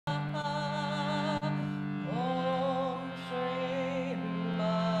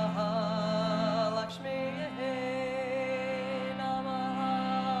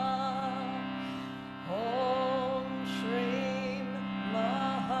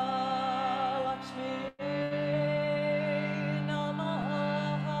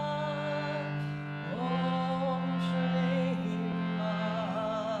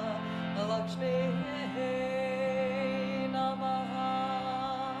Lakshmiyei Namaha.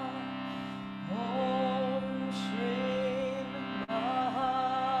 Om Shrim Maha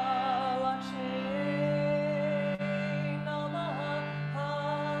Lakshmiyei Namaha.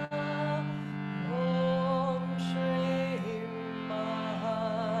 Om Shrim Maha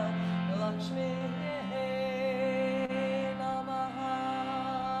Lakshmiyei Namaha.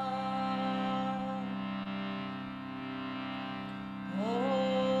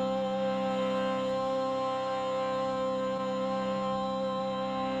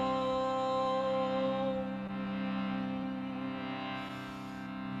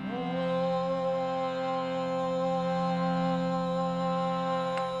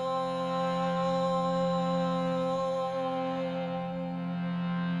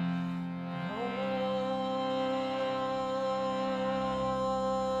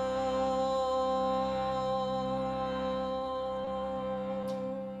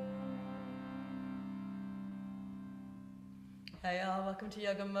 Hey y'all, welcome to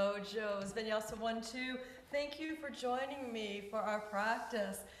Yoga-Mojo's Vinyasa 1-2. Thank you for joining me for our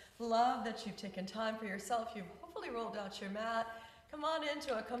practice. Love that you've taken time for yourself. You've hopefully rolled out your mat. Come on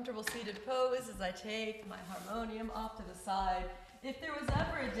into a comfortable seated pose as I take my harmonium off to the side. If there was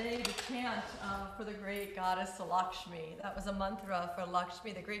ever a day to chant for the great goddess Lakshmi, that was a mantra for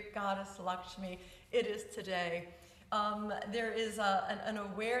Lakshmi, the great goddess Lakshmi, it is today. There is an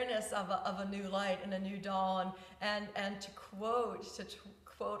awareness of a new light and a new dawn, and to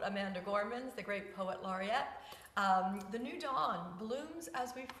quote Amanda Gorman, the great poet laureate, the new dawn blooms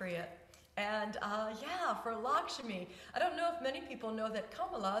as we free it. And yeah, for Lakshmi, I don't know if many people know that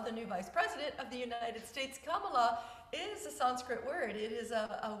Kamala, the new Vice President of the United States, Kamala is a Sanskrit word. It is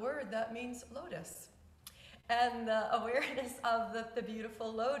a word that means lotus. And the awareness of the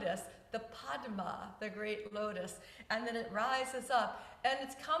beautiful lotus, the Padma, the great lotus, and then it rises up, and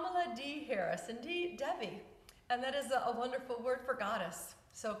it's Kamala D. Harris, and Devi, and that is a wonderful word for goddess.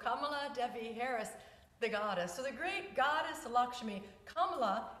 So Kamala Devi Harris, the goddess. So the great goddess Lakshmi,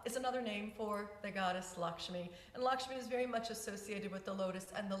 Kamala is another name for the goddess Lakshmi, and Lakshmi is very much associated with the lotus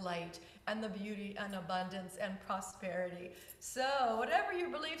and the light and the beauty and abundance and prosperity. So whatever your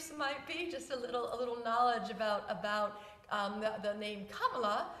beliefs might be, just a little knowledge about the name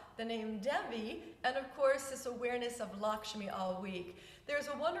Kamala, the name Devi, and of course this awareness of Lakshmi all week. There's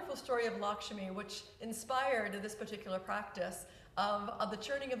a wonderful story of Lakshmi which inspired this particular practice of the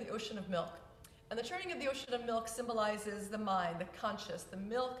churning of the ocean of milk. And the churning of the ocean of milk symbolizes the mind, the conscious, the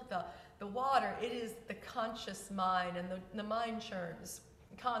milk, the water. It is the conscious mind, and the mind churns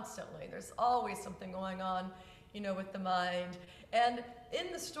constantly. There's always something going on, with the mind. And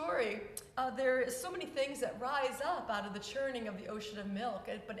in the story, there is so many things that rise up out of the churning of the ocean of milk,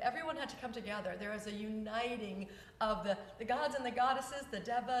 but everyone had to come together. There is a uniting of the gods and the goddesses, the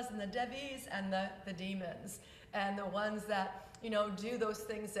devas and the devis, and the demons, and the ones that do those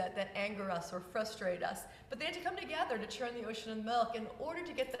things that anger us or frustrate us. But they had to come together to churn the ocean of milk in order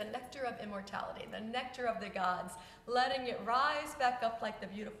to get the nectar of immortality, the nectar of the gods, letting it rise back up like the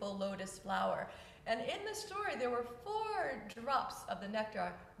beautiful lotus flower. And in the story, there were 4 drops of the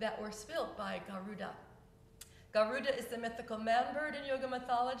nectar that were spilled by Garuda. Garuda is the mythical man-bird in yoga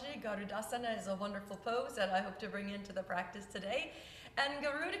mythology. Garudasana is a wonderful pose that I hope to bring into the practice today. And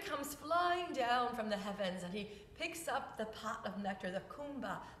Garuda comes flying down from the heavens, and he picks up the pot of nectar, the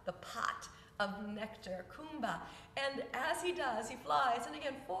kumbha, the pot of nectar, kumbha. And as he does, he flies, and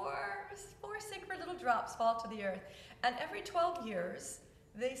again, 4 sacred little drops fall to the earth. And every 12 years,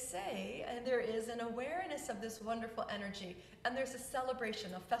 they say, and there is an awareness of this wonderful energy, and there's a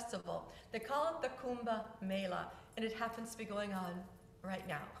celebration, a festival. They call it the Kumbh Mela, and it happens to be going on right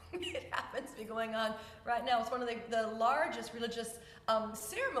now. It happens to be going on right now. It's one of the largest religious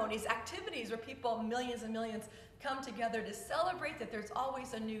ceremonies, activities where people, millions and millions, come together to celebrate that there's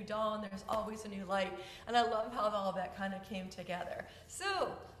always a new dawn, there's always a new light. And I love how all of that kind of came together.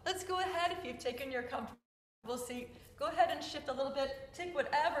 So let's go ahead, if you've taken your comfortable seat, go ahead and shift a little bit, take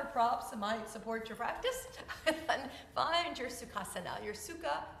whatever props might support your practice, and find your Sukhasana, your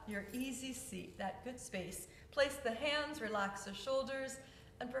Sukha, your easy seat, that good space. Place the hands, relax the shoulders,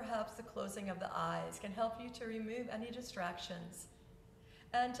 and perhaps the closing of the eyes can help you to remove any distractions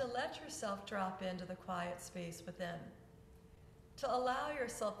and to let yourself drop into the quiet space within. To allow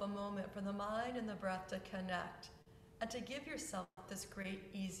yourself a moment for the mind and the breath to connect, and to give yourself this great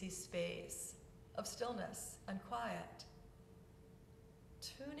easy space of stillness and quiet.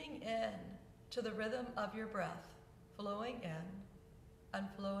 Tuning in to the rhythm of your breath, flowing in and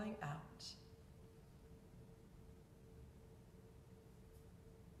flowing out.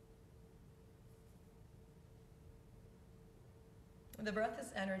 The breath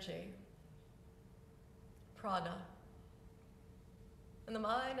is energy, prana. And the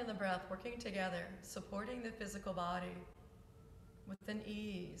mind and the breath working together, supporting the physical body with an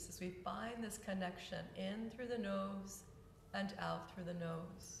ease as we find this connection in through the nose and out through the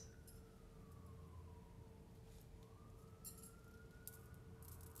nose.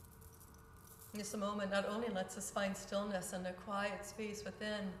 This moment not only lets us find stillness and a quiet space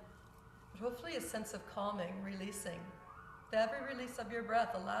within, but hopefully a sense of calming, releasing. With every release of your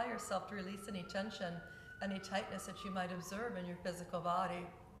breath, allow yourself to release any tension, any tightness that you might observe in your physical body.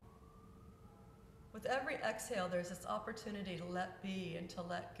 With every exhale, there's this opportunity to let be and to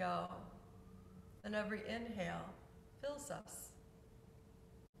let go. And every inhale fills us.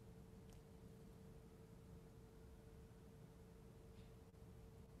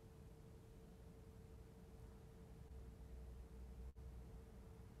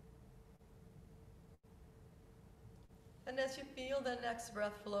 And as you feel the next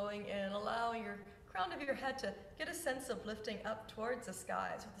breath flowing in, allowing your crown of your head to get a sense of lifting up towards the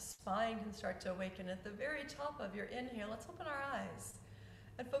sky so the spine can start to awaken. At the very top of your inhale, let's open our eyes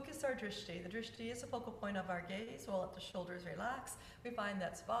and focus our drishti. The drishti is a focal point of our gaze. We'll let the shoulders relax. We find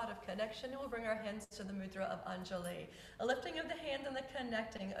that spot of connection, and we'll bring our hands to the mudra of Anjali. A lifting of the hand and the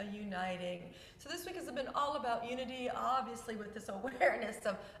connecting, a uniting. So this week has been all about unity, obviously with this awareness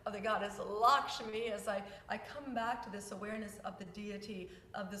of the goddess Lakshmi, as I come back to this awareness of the deity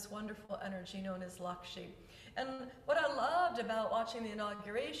of this wonderful energy known as Lakshmi. And what I loved about watching the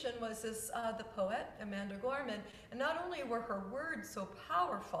inauguration was this, the poet, Amanda Gorman, and not only were her words so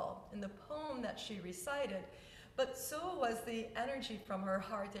powerful in the poem that she recited, but so was the energy from her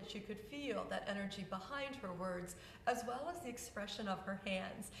heart that you could feel, that energy behind her words, as well as the expression of her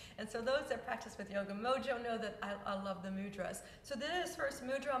hands. And so those that practice with Yoga-Mojo know that I love the mudras. So this first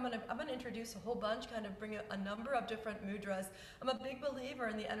mudra, I'm gonna introduce a whole bunch, kind of bring a number of different mudras. I'm a big believer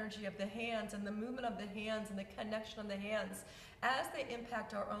in the energy of the hands and the movement of the hands and the connection of the hands as they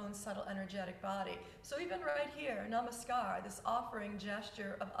impact our own subtle energetic body. So even right here, namaskar, this offering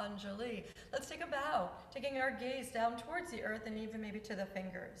gesture of Anjali. Let's take a bow, taking our gaze down towards the earth and even maybe to the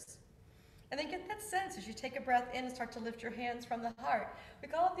fingers. And then get that sense as you take a breath in and start to lift your hands from the heart. We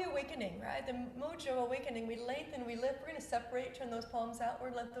call it the awakening, right? The Mojo awakening. We lengthen, we lift. We're going to separate, turn those palms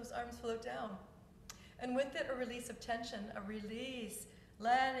outward, let those arms float down. And with it, a release of tension, a release,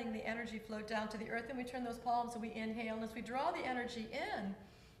 letting the energy float down to the earth. And we turn those palms and we inhale. And as we draw the energy in,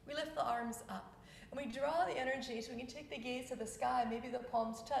 we lift the arms up. And we draw the energy so we can take the gaze to the sky. Maybe the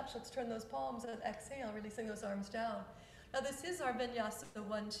palms touch. Let's turn those palms and exhale, releasing those arms down. Now this is our Vinyasa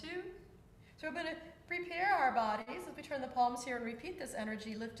 1-2. So we're going to prepare our bodies as we turn the palms here and repeat this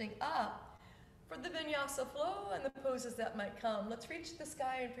energy lifting up for the Vinyasa flow and the poses that might come. Let's reach the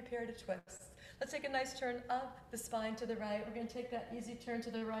sky and prepare to twist. Let's take a nice turn up the spine to the right. We're going to take that easy turn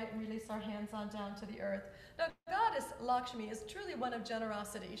to the right and release our hands on down to the earth. Now, Goddess Lakshmi is truly one of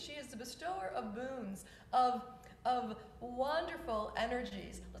generosity. She is the bestower of boons, of wonderful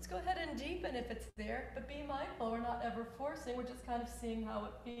energies. Let's go ahead and deepen if it's there, but be mindful. We're not ever forcing. We're just kind of seeing how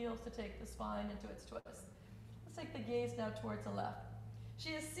it feels to take the spine into its twist. Let's take the gaze now towards the left. She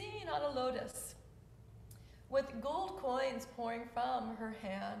is seen on a lotus with gold coins pouring from her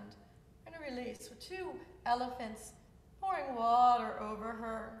hand. We're going to release with 2 elephants pouring water over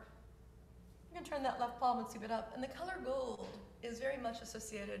her. We're going to turn that left palm and sweep it up. And the color gold is very much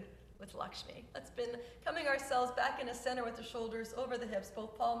associated with Lakshmi. Let's spin, coming ourselves back into center with the shoulders over the hips.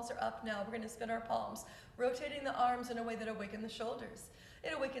 Both palms are up now. We're going to spin our palms, rotating the arms in a way that awakens the shoulders.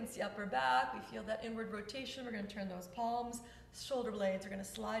 It awakens the upper back. We feel that inward rotation. We're going to turn those palms. Shoulder blades are going to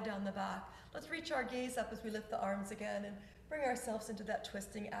slide down the back. Let's reach our gaze up as we lift the arms again and bring ourselves into that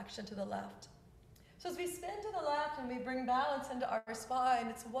twisting action to the left. So as we spin to the left and we bring balance into our spine,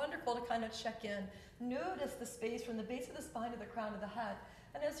 it's wonderful to kind of check in. Notice the space from the base of the spine to the crown of the head.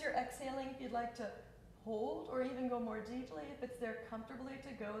 And as you're exhaling, if you'd like to hold or even go more deeply, if it's there comfortably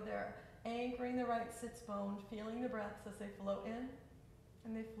to go there, anchoring the right sits bone, feeling the breaths as they flow in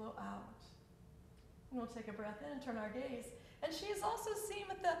and they flow out. And we'll take a breath in and turn our gaze. And she is also seen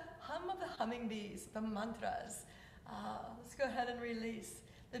with the hum of the humming bees, the mantras. Let's go ahead and release.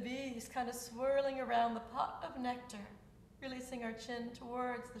 The bees kind of swirling around the pot of nectar, releasing our chin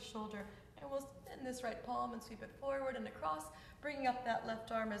towards the shoulder. And we'll spin this right palm and sweep it forward and across, bringing up that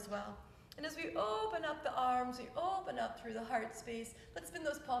left arm as well. And as we open up the arms, we open up through the heart space. Let's spin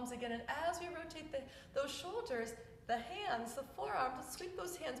those palms again. And as we rotate those shoulders, the hands, the forearms, let's sweep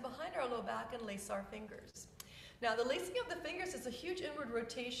those hands behind our low back and lace our fingers. Now, the lacing of the fingers is a huge inward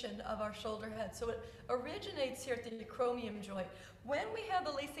rotation of our shoulder head. So it originates here at the acromion joint. When we have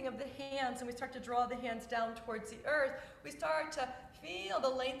the lacing of the hands and we start to draw the hands down towards the earth, we start to feel the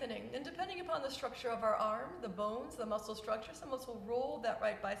lengthening. And depending upon the structure of our arm, the bones, the muscle structure, some of us will roll that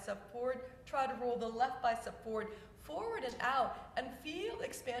right bicep forward, try to roll the left bicep forward, forward and out, and feel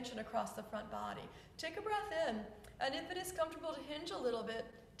expansion across the front body. Take a breath in, and if it is comfortable to hinge a little bit,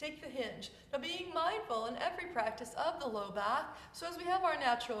 take the hinge. Now being mindful in every practice of the low back, so as we have our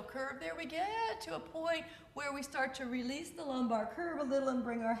natural curve there, we get to a point where we start to release the lumbar curve a little and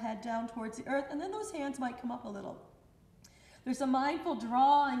bring our head down towards the earth, and then those hands might come up a little. There's a mindful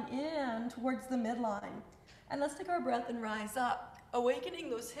drawing in towards the midline. And let's take our breath and rise up, awakening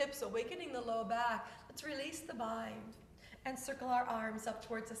those hips, awakening the low back. Let's release the bind and circle our arms up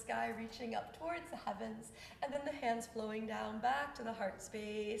towards the sky, reaching up towards the heavens, and then the hands flowing down back to the heart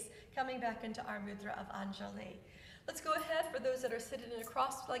space, coming back into our mudra of Anjali. Let's go ahead, for those that are sitting in a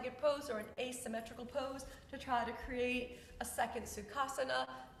cross-legged pose or an asymmetrical pose, to try to create a second Sukhasana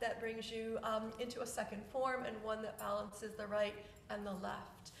that brings you into a second form, and one that balances the right and the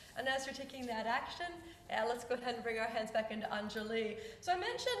left. And as you're taking that action, let's go ahead and bring our hands back into Anjali. So I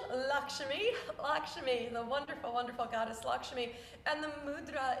mentioned Lakshmi, the wonderful, wonderful goddess Lakshmi, and the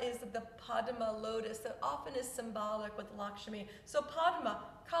mudra is the Padma lotus that often is symbolic with Lakshmi. So Padma,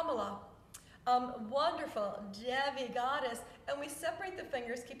 Kamala, wonderful Devi goddess, and we separate the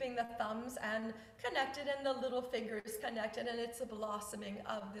fingers, keeping the thumbs and connected and the little fingers connected, and it's a blossoming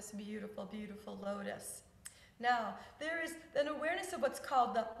of this beautiful, beautiful lotus. Now, there is an awareness of what's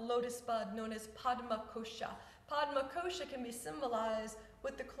called the Lotus Bud, known as Padmakosha. Padmakosha can be symbolized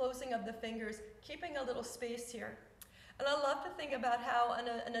with the closing of the fingers, keeping a little space here. And I love to think about how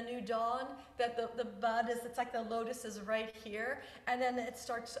in a new dawn, that the bud is, it's like the lotus is right here, and then it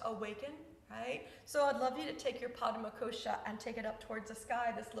starts to awaken, right? So I'd love you to take your Padmakosha and take it up towards the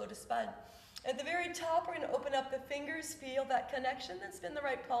sky, this Lotus Bud. At the very top, we're going to open up the fingers, feel that connection, then spin the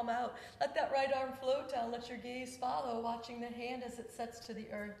right palm out. Let that right arm float down, let your gaze follow, watching the hand as it sets to the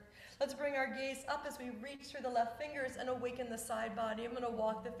earth. Let's bring our gaze up as we reach through the left fingers and awaken the side body. I'm going to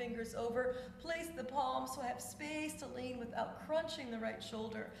walk the fingers over, place the palms so I have space to lean without crunching the right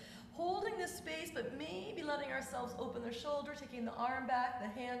shoulder. Holding this space, but maybe letting ourselves open the shoulder, taking the arm back,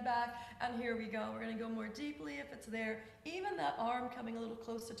 the hand back, and here we go. We're going to go more deeply if it's there. Even that arm coming a little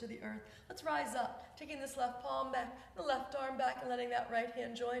closer to the earth. Let's rise up, taking this left palm back, the left arm back, and letting that right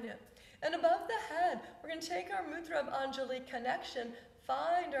hand join it. And above the head, we're going to take our mudra of Anjali connection,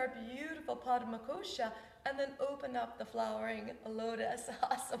 find our beautiful Padmakosha, and then open up the flowering lotus.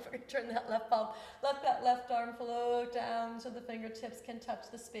 Awesome. We're going to turn that left palm. Let that left arm float down so the fingertips can touch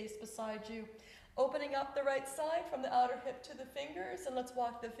the space beside you. Opening up the right side from the outer hip to the fingers, and let's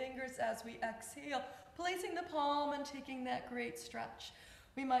walk the fingers as we exhale, placing the palm and taking that great stretch.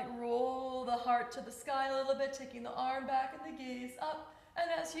 We might roll the heart to the sky a little bit, taking the arm back and the gaze up. And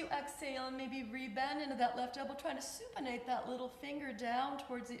as you exhale, and maybe rebend into that left elbow, trying to supinate that little finger down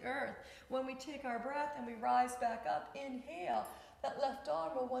towards the earth. When we take our breath and we rise back up, inhale, that left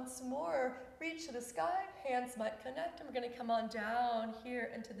arm will once more reach to the sky, hands might connect, and we're going to come on down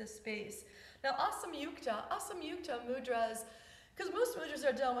here into this space. Now, Asamyukta mudras, because most mudras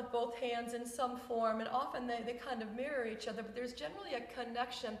are done with both hands in some form, and often they kind of mirror each other, but there's generally a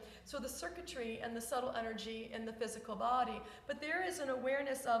connection. So the circuitry and the subtle energy in the physical body. But there is an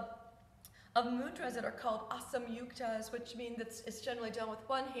awareness of mudras that are called asamyuktas, which mean that it's generally done with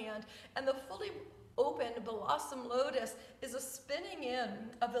one hand, and the fully open blossom lotus is a spinning in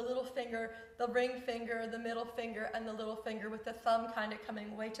of the little finger, the ring finger, the middle finger, and the little finger with the thumb kind of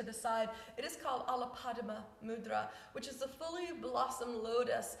coming way to the side. It is called Alapadma mudra, which is a fully blossom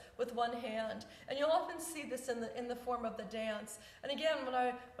lotus with one hand. And you'll often see this in the form of the dance. And again,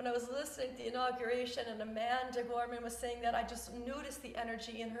 when I was listening to the inauguration and Amanda Gorman was saying that, I just noticed the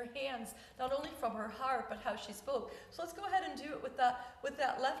energy in her hands, not only from her heart, but how she spoke. So let's go ahead and do it with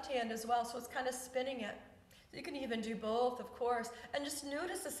that left hand as well. So it's kind of spinning it. You can even do both, of course, and just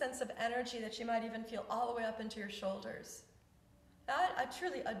notice a sense of energy that you might even feel all the way up into your shoulders. I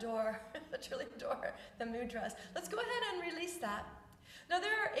truly adore the mudras. Let's go ahead and release that. Now,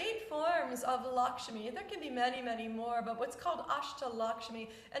 there are 8 forms of Lakshmi. There can be many, many more, but what's called Hasta Lakshmi,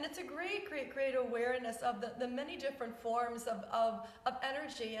 and it's a great, great, great awareness of the many different forms of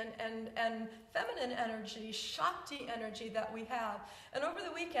energy and feminine energy, Shakti energy that we have. And over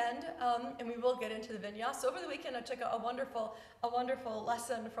the weekend, and we will get into the Vinyasa, over the weekend I took a wonderful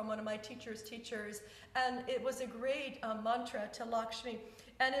lesson from one of my teachers, and it was a great mantra to Lakshmi.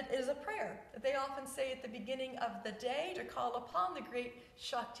 And it is a prayer that they often say at the beginning of the day to call upon the great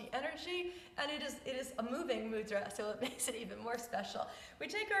Shakti energy. And it is a moving mudra, so it makes it even more special. We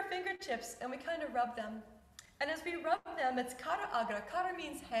take our fingertips and we kind of rub them. And as we rub them, it's kara agra. Kara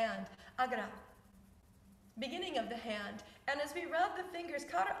means hand. Agra. beginning of the hand. And as we rub the fingers,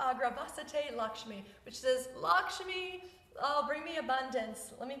 Kara Agra Vasate Lakshmi, which says, Lakshmi, oh, bring me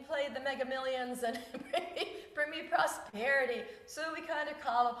abundance. Let me play the Mega Millions and bring me prosperity. So we kind of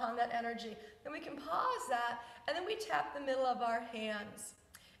call upon that energy. Then we can pause that, and then we tap the middle of our hands.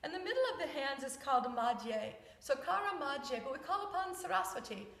 And the middle of the hands is called Madhye. So Kara Madhye, but we call upon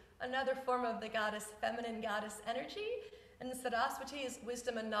Saraswati, another form of the goddess, feminine goddess energy. And Saraswati is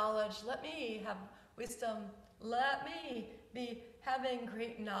wisdom and knowledge. Let me have wisdom. Let me be having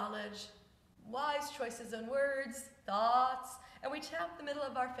great knowledge, wise choices in words, thoughts, and we tap the middle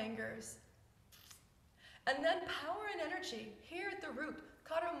of our fingers. And then power and energy, here at the root,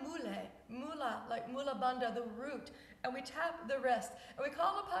 Kara Mule, Mula, like Mula Bandha, the root, and we tap the wrist, and we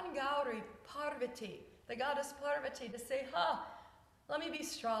call upon Gauri, Parvati, the goddess Parvati, to say, let me be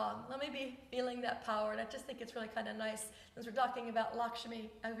strong, let me be feeling that power. And I just think it's really kind of nice as we're talking about Lakshmi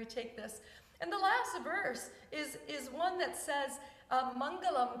as we take this. And the last verse is one that says,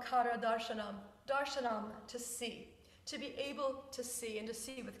 Mangalam Kara Darshanam, Darshanam, to see, to be able to see, and to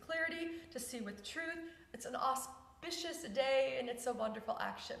see with clarity, to see with truth. It's an auspicious day, and it's a wonderful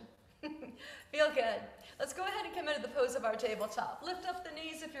action. Feel good. Let's go ahead and come into the pose of our tabletop. Lift up the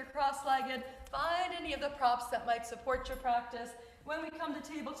knees if you're cross-legged. Find any of the props that might support your practice. When we come to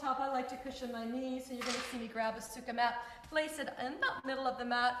tabletop, I like to cushion my knees, so you're going to see me grab a sukha mat, place it in the middle of the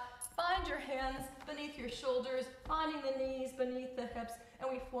mat. Find your hands beneath your shoulders, finding the knees beneath the hips,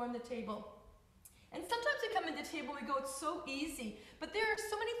 and we form the table. And sometimes we come into the table, we go, it's so easy, but there are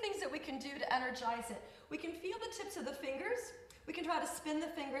so many things that we can do to energize it. We can feel the tips of the fingers. We can try to spin the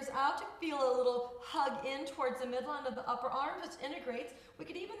fingers out to feel a little hug in towards the middle end of the upper arm, which integrates. We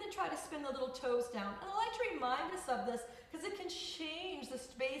could even then try to spin the little toes down. And I like to remind us of this because it can change the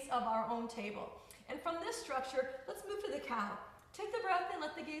space of our own table. And from this structure, let's move to the cow. Take the breath in,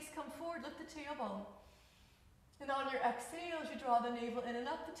 let the gaze come forward, lift the tailbone. And on your exhale, as you draw the navel in and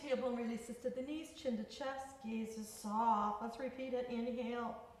up, the tailbone releases to the knees, chin to chest, gaze is soft. Let's repeat it,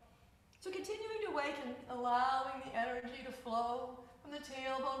 inhale. So continuing to awaken, allowing the energy to flow from the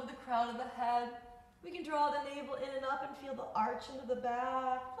tailbone to the crown of the head. We can draw the navel in and up and feel the arch into the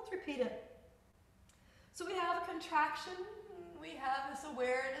back. Let's repeat it. So we have a contraction. We have this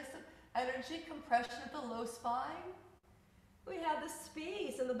awareness of energy, compression at the low spine. We have the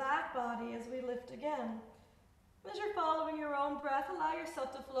space in the back body as we lift again. As you're following your own breath, allow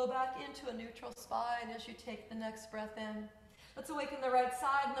yourself to flow back into a neutral spine as you take the next breath in. Let's awaken the right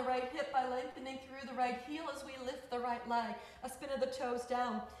side and the right hip by lengthening through the right heel as we lift the right leg. A spin of the toes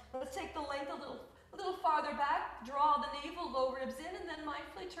down. Let's take the length a little farther back. Draw the navel, low ribs in, and then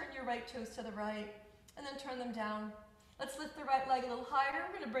mindfully turn your right toes to the right. And then turn them down. Let's lift the right leg a little higher.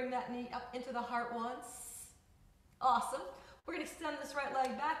 We're going to bring that knee up into the heart once. Awesome. We're going to extend this right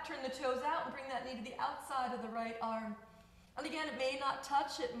leg back, turn the toes out, and bring that knee to the outside of the right arm. And again, it may not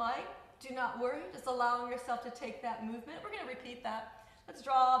touch, it might. Do not worry, just allowing yourself to take that movement. We're going to repeat that. Let's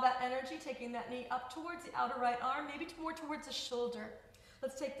draw that energy, taking that knee up towards the outer right arm, maybe more towards the shoulder.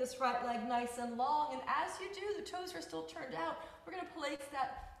 Let's take this right leg nice and long, and as you do, the toes are still turned out. We're going to place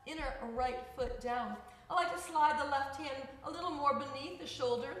that inner right foot down. I like to slide the left hand a little more beneath the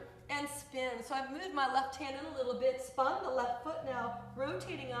shoulder and spin. So I've moved my left hand in a little bit, spun the left foot now,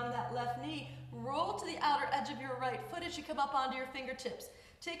 rotating on that left knee. Roll to the outer edge of your right foot as you come up onto your fingertips.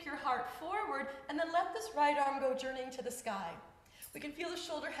 Take your heart forward, and then let this right arm go journeying to the sky. We can feel the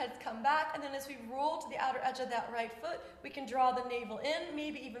shoulder head come back, and then as we roll to the outer edge of that right foot, we can draw the navel in,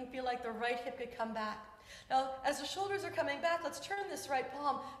 maybe even feel like the right hip could come back. Now, as the shoulders are coming back, let's turn this right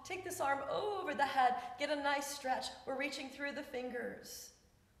palm, take this arm over the head, get a nice stretch. We're reaching through the fingers.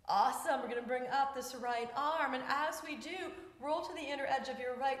 Awesome, we're going to bring up this right arm, and as we do, roll to the inner edge of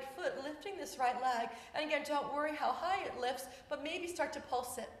your right foot, lifting this right leg. And again, don't worry how high it lifts, but maybe start to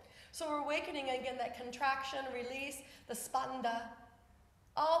pulse it. So we're awakening again that contraction, release, the spanda,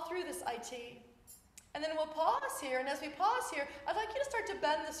 all through this IT. And then we'll pause here, and as we pause here, I'd like you to start to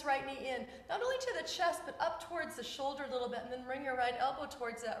bend this right knee in, not only to the chest, but up towards the shoulder a little bit, and then bring your right elbow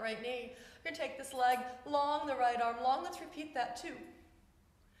towards that right knee. We're going to take this leg long, the right arm long. Let's repeat that too.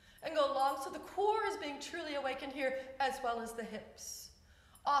 And go long, so the core is being truly awakened here, as well as the hips.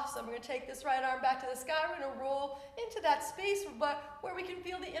 Awesome, we're going to take this right arm back to the sky. We're going to roll into that space where we can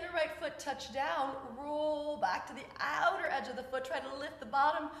feel the inner right foot touch down. Roll back to the outer edge of the foot. Try to lift the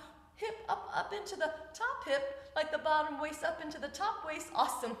bottom hip up into the top hip, like the bottom waist up into the top waist.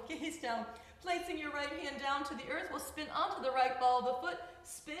 Awesome, gaze down. Placing your right hand down to the earth, we'll spin onto the right ball of the foot,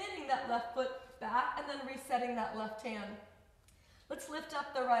 spinning that left foot back, and then resetting that left hand. Let's lift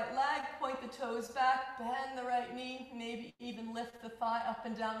up the right leg, point the toes back, bend the right knee, maybe even lift the thigh up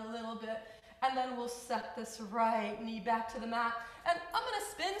and down a little bit. And then we'll set this right knee back to the mat. And I'm going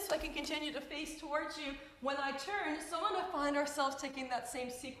to spin so I can continue to face towards you when I turn. So I'm going to find ourselves taking that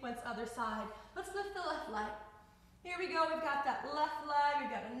same sequence other side. Let's lift the left leg. Here we go. We've got that left leg. We've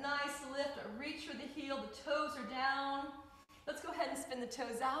got a nice lift, a reach for the heel. The toes are down. Let's go ahead and spin the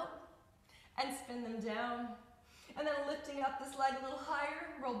toes out and spin them down. And then lifting up this leg a little higher,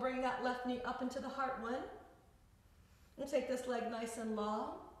 we'll bring that left knee up into the heart one. We'll take this leg nice and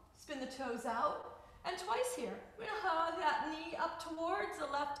long. Spin the toes out, and twice here. We're going to hug that knee up towards the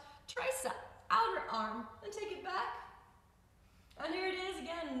left tricep, outer arm, and take it back. And here it is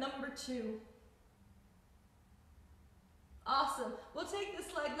again, number 2. Awesome. We'll take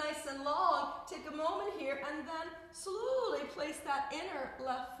this leg nice and long, take a moment here, and then slowly place that inner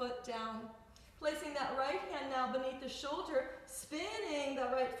left foot down. Placing that right hand now beneath the shoulder, spinning the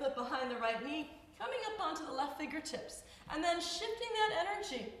right foot behind the right knee, coming up onto the left fingertips, and then shifting that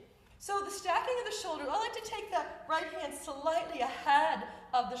energy. So the stacking of the shoulders, I like to take that right hand slightly ahead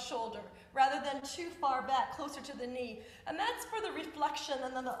of the shoulder rather than too far back, closer to the knee. And that's for the reflection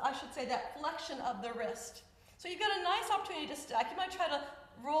and then I should say that flexion of the wrist. So you've got a nice opportunity to stack. You might try to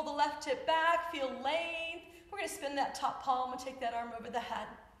roll the left hip back, feel length. We're going to spin that top palm and take that arm over the head.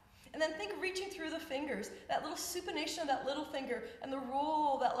 And then think reaching through the fingers, that little supination of that little finger and the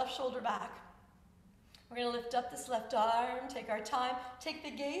roll that left shoulder back. We're going to lift up this left arm, take our time, take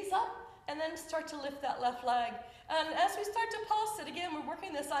the gaze up, and then start to lift that left leg. And as we start to pulse it, again, we're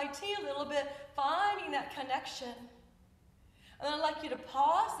working this IT a little bit, finding that connection. And then I'd like you to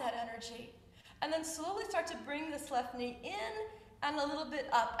pause that energy, and then slowly start to bring this left knee in and a little bit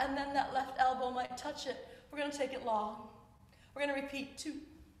up, and then that left elbow might touch it. We're going to take it long. We're going to repeat 2.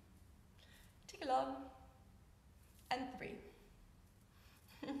 Take it long. And 3.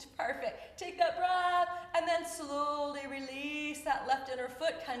 Perfect. Take that breath and then slowly release that left inner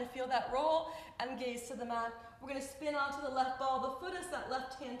foot. Kind of feel that roll and gaze to the mat. We're going to spin onto the left ball of the foot as that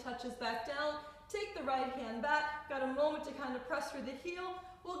left hand touches back down. Take the right hand back. Got a moment to kind of press through the heel.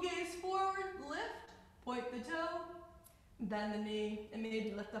 We'll gaze forward, lift, point the toe, bend the knee, and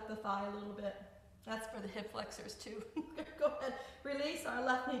maybe lift up the thigh a little bit. That's for the hip flexors too. Go ahead. Release our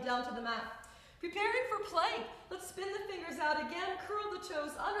left knee down to the mat. Preparing for plank. Let's spin the fingers out again, curl the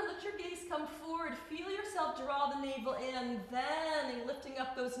toes under, let your gaze come forward. Feel yourself draw the navel in, then lifting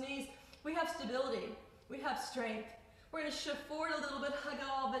up those knees. We have stability, we have strength. We're going to shift forward a little bit, hug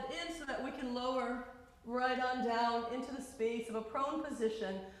all of it in so that we can lower right on down into the space of a prone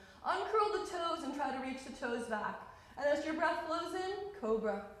position. Uncurl the toes and try to reach the toes back. And as your breath flows in,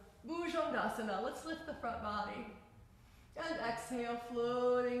 cobra, Bhujangasana. Let's lift the front body. And exhale,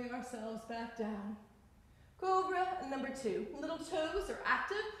 floating ourselves back down. Cobra, and number 2. Little toes are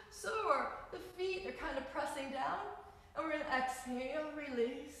active, so are the feet are kind of pressing down. And we're going to exhale,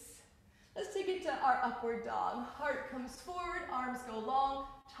 release. Let's take it to our upward dog. Heart comes forward, arms go long,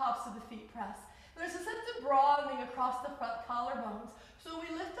 tops of the feet press. There's a sense of broadening across the front collarbones. So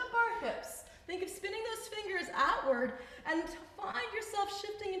we lift up our hips. Think of spinning those fingers outward and find yourself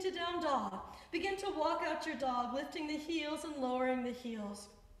shifting into down dog. Begin to walk out your dog, lifting the heels and lowering the heels.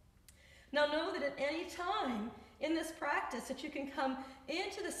 Now know that at any time in this practice that you can come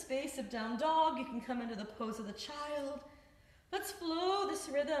into the space of down dog, you can come into the pose of the child. Let's flow this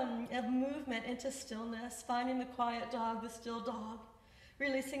rhythm of movement into stillness, finding the quiet dog, the still dog,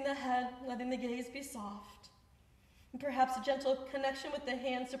 releasing the head, letting the gaze be soft. And perhaps a gentle connection with the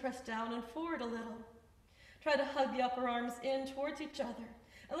hands to press down and forward a little. Try to hug the upper arms in towards each other.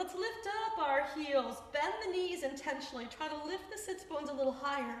 And let's lift up our heels, bend the knees intentionally. Try to lift the sits bones a little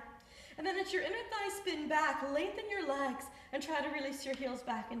higher. And then as your inner thighs spin back, lengthen your legs and try to release your heels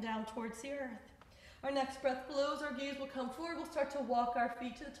back and down towards the earth. Our next breath flows, our gaze will come forward. We'll start to walk our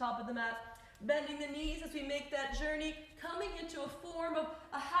feet to the top of the mat, bending the knees as we make that journey, coming into a form of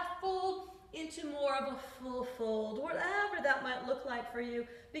a half fold into more of a full fold. Whatever that might look like for you,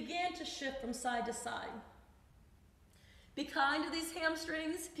 begin to shift from side to side. Be kind to these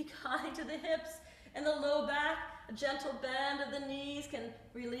hamstrings, be kind to the hips and the low back. A gentle bend of the knees can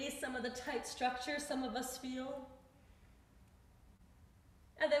release some of the tight structure some of us feel.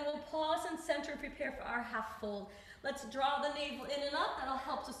 And then we'll pause and center and prepare for our half fold. Let's draw the navel in and up. That'll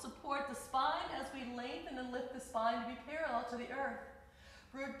help to support the spine as we lengthen and lift the spine to be parallel to the earth.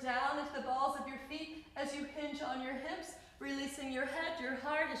 Root down into the balls of your feet as you hinge on your hips, releasing your head, your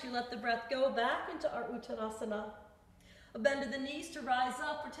heart as you let the breath go back into our Utkatakonasana. A bend of the knees to rise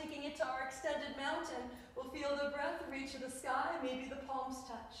up. We're taking it to our extended mountain. We'll feel the breath reach to the sky, maybe the palms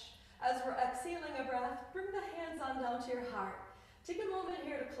touch. As we're exhaling a breath, bring the hands on down to your heart. Take a moment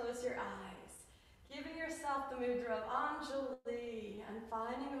here to close your eyes. Giving yourself the mudra of Anjali and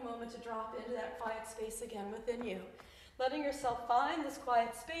finding a moment to drop into that quiet space again within you. Letting yourself find this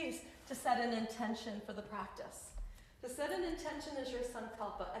quiet space to set an intention for the practice. To set an intention is your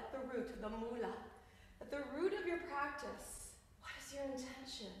sankalpa, at the root, the mula. At the root of your practice, what is your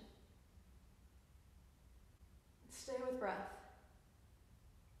intention? Stay with breath.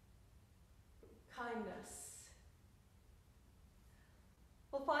 Kindness.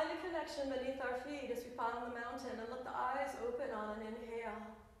 We'll find a connection beneath our feet as we find the mountain and let the eyes open on an inhale.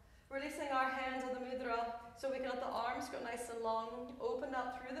 Releasing our hands on the mudra so we can let the arms go nice and long, open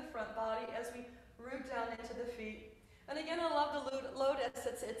up through the front body as we root down into the feet. And again, I love the lotus.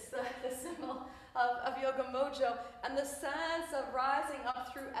 It's the symbol of Yoga-Mojo and the sense of rising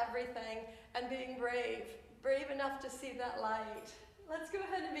up through everything and being brave enough to see that light. Let's go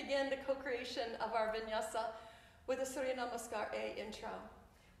ahead and begin the co-creation of our Vinyasa with a Surya Namaskar A intro.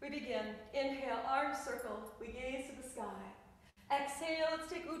 We begin. Inhale, arms circle. We gaze to the sky. Exhale,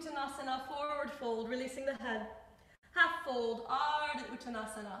 let's take Uttanasana, forward fold, releasing the head. Half fold, Ardha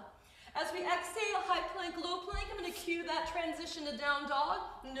Uttanasana. As we exhale, high plank, low plank, I'm going to cue that transition to down dog.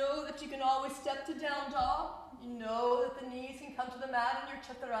 Know that you can always step to down dog. You know that the knees can come to the mat in your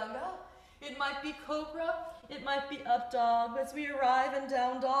chaturanga. It might be cobra, it might be up dog. As we arrive in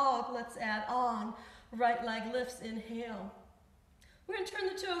down dog, let's add on. Right leg lifts, inhale. We're going to turn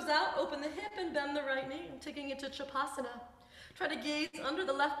the toes out, open the hip, and bend the right knee, taking it to Chapasana. Try to gaze under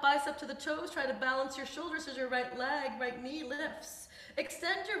the left bicep to the toes. Try to balance your shoulders as your right leg, right knee lifts.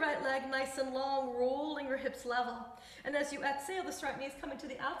 Extend your right leg nice and long, rolling your hips level. And as you exhale, this right knee is coming to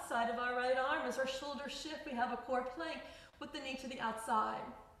the outside of our right arm. As our shoulders shift, we have a core plank with the knee to the outside.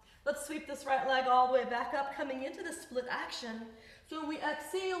 Let's sweep this right leg all the way back up, coming into the split action. So when we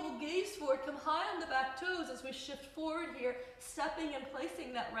exhale, we'll gaze forward, come high on the back toes as we shift forward here, stepping and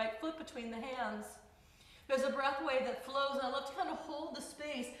placing that right foot between the hands. There's a breath wave that flows, and I love to kind of hold the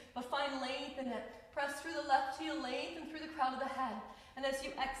space, but find length in it. Press through the left heel, lengthen through the crown of the head. And as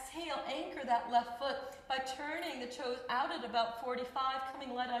you exhale, anchor that left foot by turning the toes out at about 45,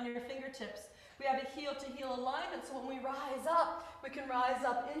 coming light on your fingertips. We have a heel-to-heel alignment, so when we rise up, we can rise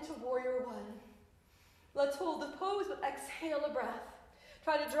up into Warrior One. Let's hold the pose, but exhale a breath.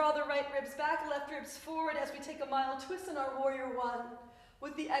 Try to draw the right ribs back, left ribs forward as we take a mild twist in our Warrior One.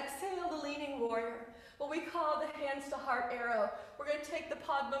 With the exhale, the leaning warrior, what we call the hands to heart arrow. We're going to take the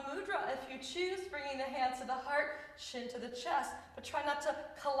Padma Mudra if you choose, bringing the hands to the heart, chin to the chest, but try not to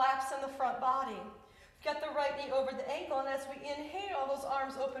collapse in the front body. Get the right knee over the ankle, and as we inhale, those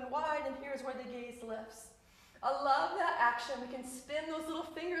arms open wide, and here's where the gaze lifts. I love that action. We can spin those little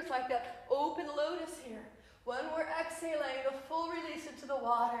fingers like that. Open lotus here. When we're exhaling, the full release into the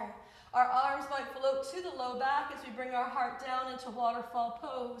water. Our arms might float to the low back as we bring our heart down into waterfall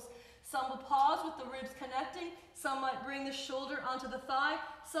pose. Some will pause with the ribs connecting. Some might bring the shoulder onto the thigh.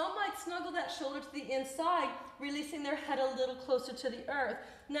 Some might snuggle that shoulder to the inside, releasing their head a little closer to the earth.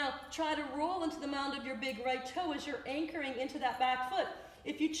 Now, try to roll into the mound of your big right toe as you're anchoring into that back foot.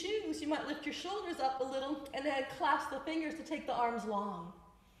 If you choose, you might lift your shoulders up a little and then clasp the fingers to take the arms long.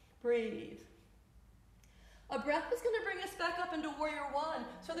 Breathe. A breath is going to bring us back up into Warrior One.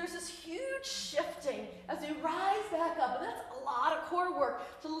 So there's this huge shifting as we rise back up. And that's a lot of core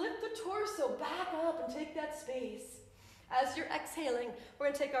work to lift the torso back up and take that space. As you're exhaling, we're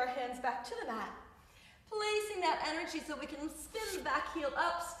going to take our hands back to the mat. Placing that energy so we can spin the back heel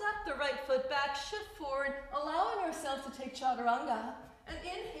up, step the right foot back, shift forward, allowing ourselves to take chaturanga. And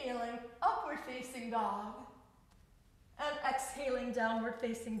inhaling, upward facing dog. And exhaling, downward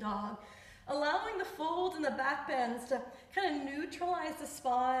facing dog. Allowing the fold and the back bends to kind of neutralize the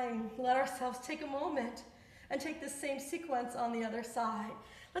spine. Let ourselves take a moment and take the same sequence on the other side.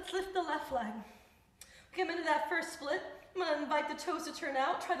 Let's lift the left leg. Come into that first split. I'm going to invite the toes to turn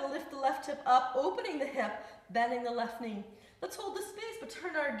out. Try to lift the left hip up, opening the hip, bending the left knee. Let's hold the space, but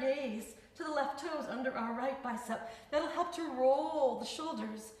turn our gaze to the left toes under our right bicep. That'll help to roll the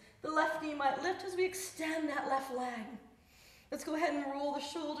shoulders. The left knee might lift as we extend that left leg. Let's go ahead and roll the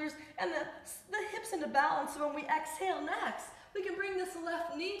shoulders and the hips into balance. So when we exhale next, we can bring this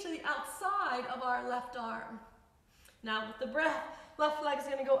left knee to the outside of our left arm. Now with the breath, left leg is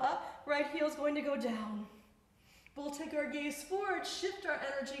going to go up, right heel is going to go down. We'll take our gaze forward, shift our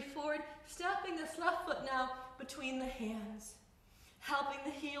energy forward, stepping this left foot now between the hands. Helping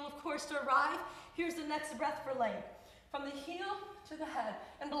the heel, of course, to arrive. Here's the next breath for leg. From the heel to the head,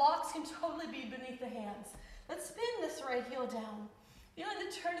 and blocks can totally be beneath the hands. Let's spin this right heel down. Feeling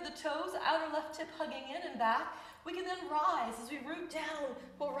the turn of the toes, outer left hip hugging in and back. We can then rise. As we root down,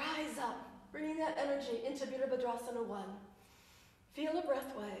 we'll rise up, bringing that energy into Virabhadrasana 1. Feel a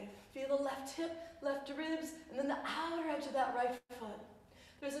breath wave. Feel the left hip, left ribs, and then the outer edge of that right foot.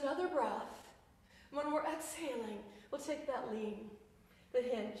 There's another breath. When we're exhaling, we'll take that lean, the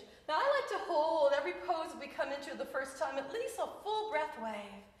hinge. Now I like to hold every pose we come into the first time, at least a full breath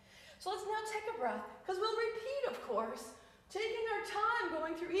wave. So let's now take a breath, because we'll repeat, of course, taking our time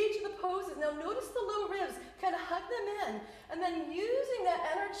going through each of the poses. Now notice the low ribs, kind of hug them in, and then using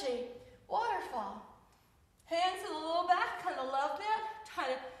that energy, waterfall. Hands to the low back, kind of love that.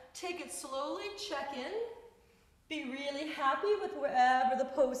 Kind of take it slowly, check in. Be really happy with wherever the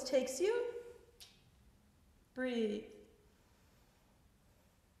pose takes you. Breathe.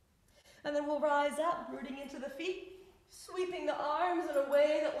 And then we'll rise up, rooting into the feet, sweeping the arms in a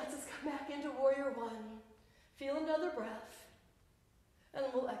way that lets us come back into warrior one. Feel another breath. And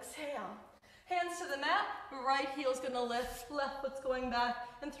then we'll exhale. Hands to the mat, right heel's gonna lift, left foot's going back,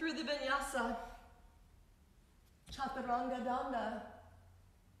 and through the Vinyasa. Chaturanga.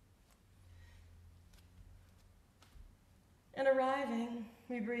 And arriving,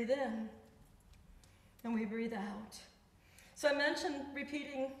 we breathe in and we breathe out. So I mentioned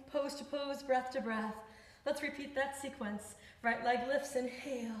repeating pose to pose, breath to breath. Let's repeat that sequence. Right leg lifts,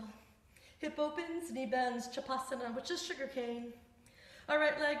 inhale. Hip opens, knee bends, Chapasana, which is sugarcane. Our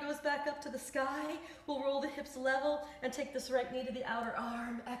right leg goes back up to the sky. We'll roll the hips level and take this right knee to the outer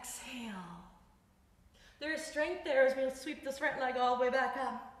arm. Exhale. There is strength there as we sweep this right leg all the way back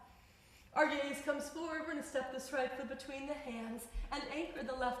up. Our gaze comes forward. We're going to step this right foot between the hands and anchor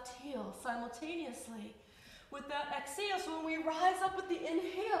the left heel simultaneously. With that exhale, so when we rise up with the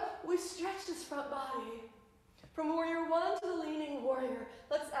inhale, we stretch this front body. From warrior one to the leaning warrior,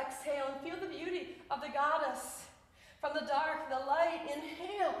 let's exhale and feel the beauty of the goddess. From the dark, the light,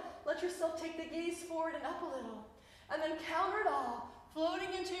 inhale. Let yourself take the gaze forward and up a little. And then counter it all,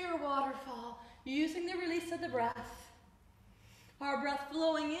 floating into your waterfall, using the release of the breath. Our breath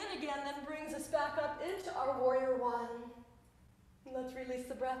flowing in again then brings us back up into our warrior one. And let's release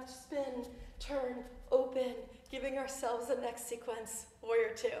the breath, spin, turn, open, giving ourselves the next sequence,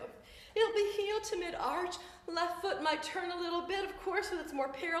 warrior two. It'll be heel to mid-arch. Left foot might turn a little bit, of course, so it's more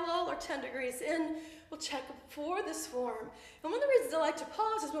parallel or 10 degrees in. We'll check for this form. And one of the reasons I like to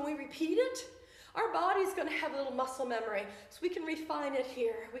pause is when we repeat it, our body's going to have a little muscle memory, so we can refine it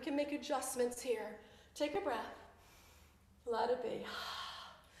here. We can make adjustments here. Take a breath. Let it be.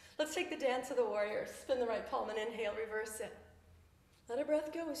 Let's take the dance of the warrior. Spin the right palm and inhale, reverse it. Let a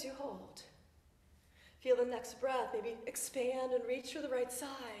breath go as you hold. Feel the next breath, maybe expand and reach for the right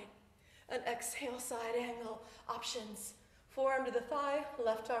side. An exhale, side angle. Options. Forearm to the thigh,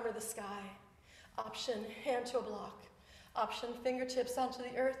 left arm to the sky. Option, hand to a block. Option, fingertips onto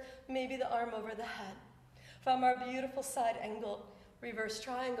the earth, maybe the arm over the head. From our beautiful side angle, reverse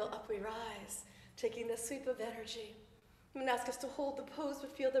triangle, up we rise, taking the sweep of energy. I'm going to ask us to hold the pose,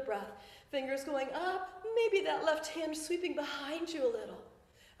 but feel the breath. Fingers going up, maybe that left hand sweeping behind you a little.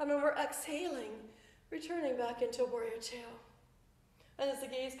 And when we're exhaling, returning back into warrior two. And as the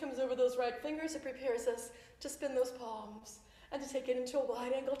gaze comes over those right fingers, it prepares us to spin those palms and to take it into a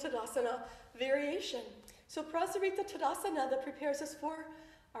wide angle Tadasana variation. So Prasarita Tadasana that prepares us for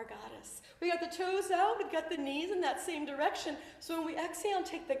our goddess. We got the toes out, we've got the knees in that same direction. So when we exhale and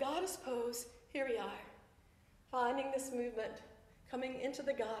take the goddess pose, here we are. Finding this movement, coming into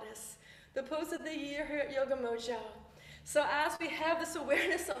the goddess, the pose of the year here at Yoga-Mojo. So as we have this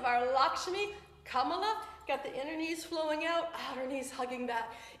awareness of our Lakshmi, Kamala, got the inner knees flowing out, outer knees hugging back.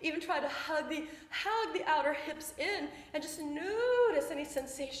 Even try to hug the outer hips in and just notice any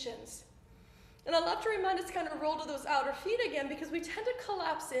sensations. And I love to remind us to kind of roll to those outer feet again because we tend to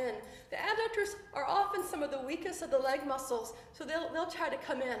collapse in. The adductors are often some of the weakest of the leg muscles, so they'll try to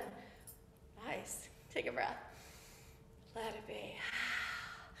come in. Nice. Take a breath. Let it be.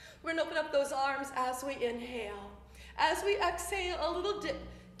 We're going to open up those arms as we inhale. As we exhale, a little dip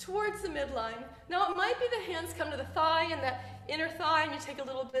towards the midline. Now it might be the hands come to the thigh and that inner thigh and you take a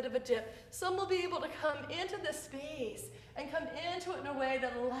little bit of a dip. Some will be able to come into this space and come into it in a way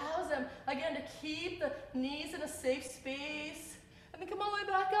that allows them, again, to keep the knees in a safe space. And then come all the way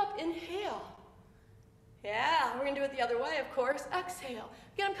back up. Inhale. Yeah, we're going to do it the other way, of course. Exhale.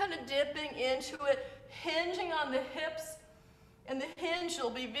 Again, I'm kind of dipping into it, hinging on the hips. And the hinge will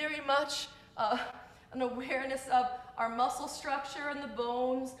be very much an awareness of our muscle structure and the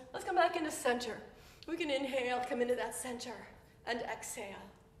bones. Let's come back into center. We can inhale, come into that center, and exhale.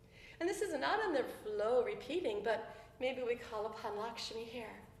 And this is not in the flow repeating, but maybe we call upon Lakshmi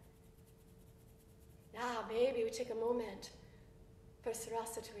here. Now, maybe we take a moment for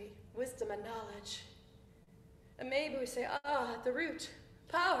Saraswati, wisdom and knowledge. And maybe we say, at the root,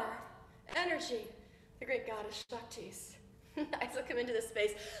 power, energy, the great goddess Shaktis. Nice, look, come into this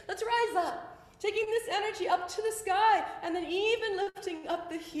space. Let's rise up. Taking this energy up to the sky, and then even lifting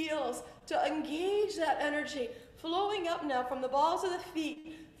up the heels to engage that energy, flowing up now from the balls of the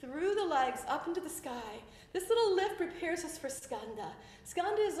feet, through the legs, up into the sky. This little lift prepares us for Skanda.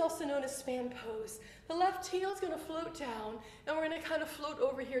 Skanda is also known as fan pose. The left heel is going to float down, and we're going to kind of float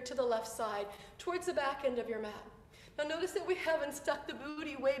over here to the left side, towards the back end of your mat. Now notice that we haven't stuck the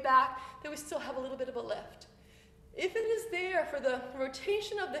booty way back, that we still have a little bit of a lift. If it is there for the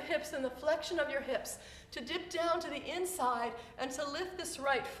rotation of the hips and the flexion of your hips to dip down to the inside and to lift this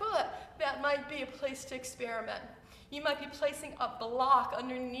right foot, that might be a place to experiment. You might be placing a block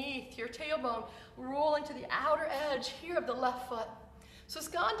underneath your tailbone, rolling to the outer edge here of the left foot. So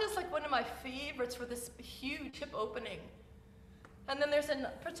Skanda is like one of my favorites for this huge hip opening. And then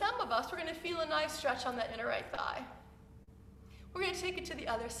for some of us, we're going to feel a nice stretch on that inner right thigh. We're going to take it to the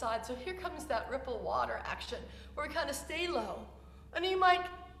other side. So here comes that ripple water action, where we kind of stay low. And you might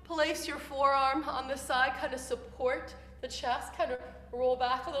place your forearm on the side, kind of support the chest, kind of roll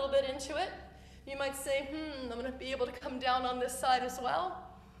back a little bit into it. You might say, I'm going to be able to come down on this side as well.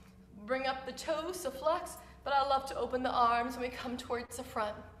 Bring up the toes, so flex, but I love to open the arms when we come towards the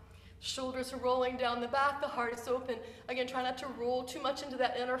front. Shoulders are rolling down the back, the heart is open. Again, try not to roll too much into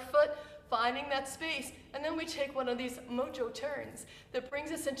that inner foot, finding that space, and then we take one of these mojo turns that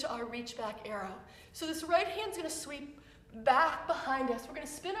brings us into our reach back arrow. So this right hand's gonna sweep back behind us. We're gonna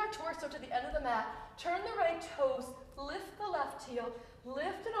spin our torso to the end of the mat, turn the right toes, lift the left heel,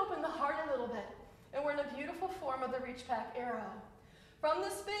 lift and open the heart a little bit, and we're in a beautiful form of the reach back arrow. From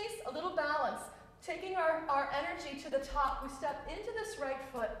this space, a little balance. Taking our energy to the top, we step into this right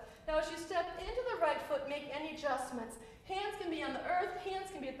foot. Now as you step into the right foot, make any adjustments. Hands can be on the earth,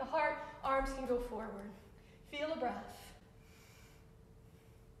 hands can be at the heart, arms can go forward. Feel a breath.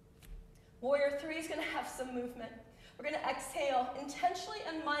 Warrior 3 is going to have some movement. We're going to exhale, intentionally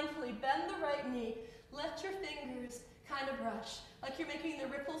and mindfully bend the right knee. Let your fingers kind of brush, like you're making the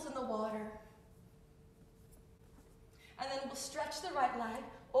ripples in the water. And then we'll stretch the right leg,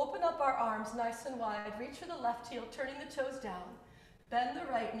 open up our arms nice and wide, reach for the left heel, turning the toes down. Bend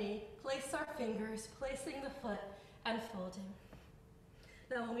the right knee, place our fingers, placing the foot, and folding.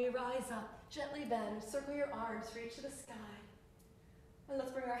 Now when we rise up, gently bend, circle your arms, reach to the sky. And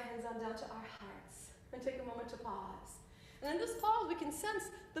let's bring our hands on down to our hearts and take a moment to pause. And in this pause, we can sense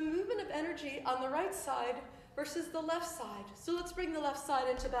the movement of energy on the right side versus the left side. So let's bring the left side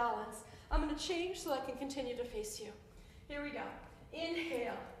into balance. I'm going to change so I can continue to face you. Here we go.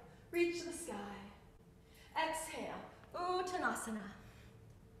 Inhale, reach to the sky. Exhale, Uttanasana.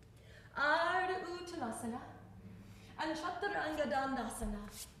 Ardha Uttanasana. And Chaturanga Dandasana.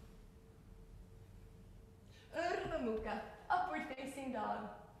 Urdhva Mukha, upward facing dog.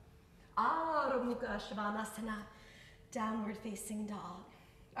 Ardha Mukha Svanasana, downward facing dog.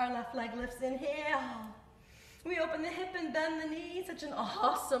 Our left leg lifts, inhale. We open the hip and bend the knee, such an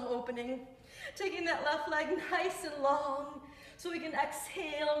awesome opening. Taking that left leg nice and long, so we can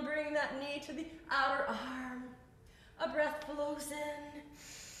exhale and bring that knee to the outer arm. A breath blows in.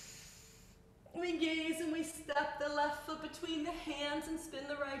 We gaze and we step the left foot between the hands and spin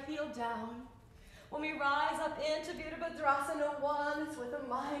the right heel down. When we rise up into Virabhadrasana 1, it's with a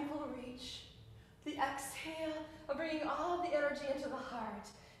mindful reach. The exhale of bringing all the energy into the heart.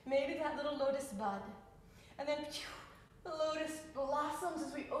 Maybe that little lotus bud. And then the lotus blossoms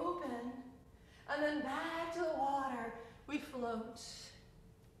as we open. And then back to the water, we float.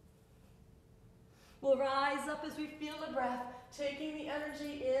 We'll rise up as we feel the breath, taking the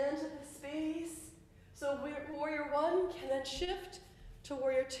energy into the space. So Warrior 1 can then shift to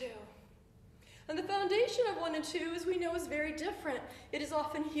Warrior 2. And the foundation of 1 and 2, as we know, is very different. It is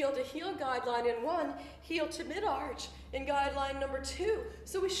often heel to heel guideline in 1, heel to mid-arch in guideline number 2.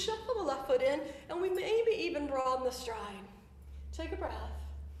 So we shuffle the left foot in, and we maybe even broaden the stride. Take a breath.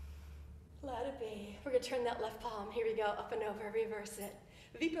 Let it be. We're going to turn that left palm. Here we go, up and over, reverse it.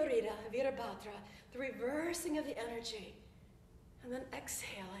 Viparita, Virabhadra, the reversing of the energy. And then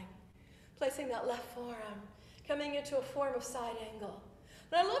exhaling, placing that left forearm, coming into a form of side angle.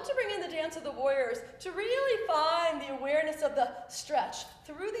 And I love to bring in the dance of the warriors to really find the awareness of the stretch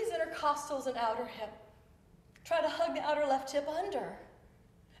through these intercostals and outer hip. Try to hug the outer left hip under.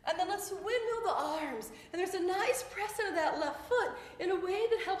 And then let's windmill the arms. And there's a nice press into that left foot in a way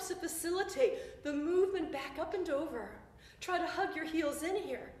that helps to facilitate the movement back up and over. Try to hug your heels in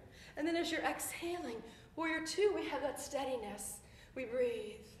here. And then as you're exhaling, Warrior 2, we have that steadiness. We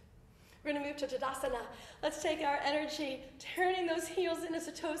breathe. We're going to move to Tadasana. Let's take our energy, turning those heels in as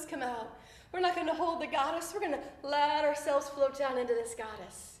the toes come out. We're not going to hold the goddess. We're going to let ourselves float down into this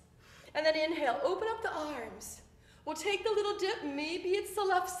goddess. And then inhale, open up the arms. We'll take the little dip. Maybe it's the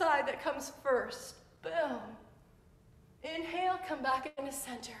left side that comes first. Boom. Inhale, come back into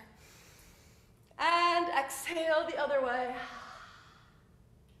center. And exhale the other way.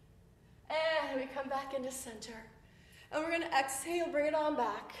 And we come back into center. And we're going to exhale, bring it on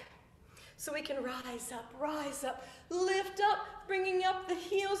back. So we can rise up, lift up, bringing up the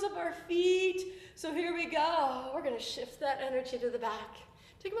heels of our feet. So here we go. We're going to shift that energy to the back.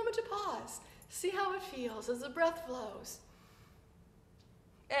 Take a moment to pause. See how it feels as the breath flows.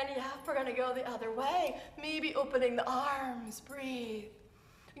 And yeah, we're going to go the other way. Maybe opening the arms. Breathe.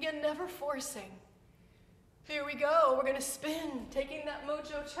 Again, never forcing. Here we go. We're going to spin, taking that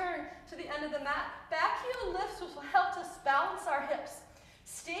mojo turn to the end of the mat. Back heel lifts, which will help us balance our hips.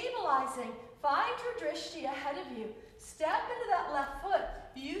 Stabilizing. Find your drishti ahead of you. Step into that left foot,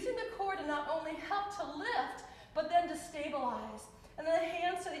 using the core to not only help to lift, but then to stabilize. And then the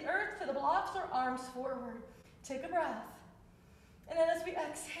hands to the earth, to the blocks, or arms forward. Take a breath. And then as we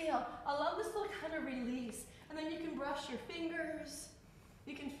exhale, I love this little kind of release. And then you can brush your fingers.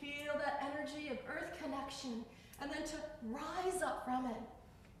 You can feel that energy of earth connection. And then to rise up from it.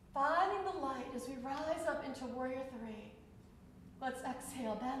 Finding the light as we rise up into warrior three. Let's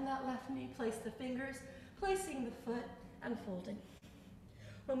exhale. Bend that left knee. Place the fingers. Placing the foot and folding.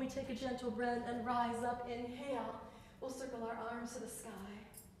 When we take a gentle breath and rise up, inhale. We'll circle our arms to the sky.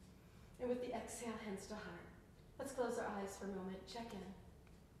 And with the exhale, hands to heart. Let's close our eyes for a moment. Check in.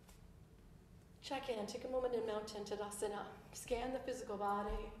 Check in. Take a moment in Mountain Tadasana. Scan the physical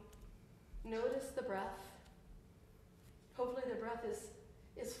body. Notice the breath. Hopefully the breath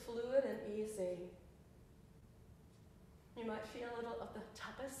is fluid and easy. You might feel a little of the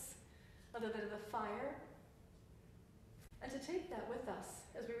tapas, a little bit of the fire. And to take that with us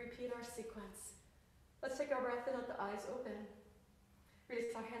as we repeat our sequence. Let's take our breath in with the eyes open.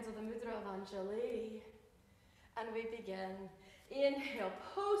 Release our hands with the Mudra of Anjali. And we begin. Inhale,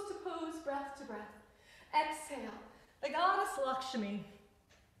 pose to pose, breath to breath. Exhale, the goddess Lakshmi.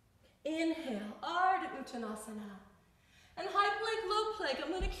 Inhale, Ardha Uttanasana. And high plank, low plank, I'm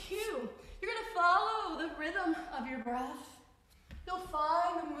going to cue. You're going to follow the rhythm of your breath. You'll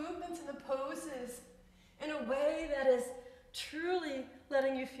find the movements and the poses in a way that is truly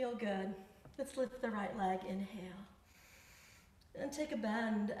letting you feel good. Let's lift the right leg, inhale. And take a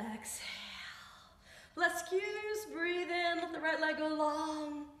bend, exhale. Let's skews, breathe in, let the right leg go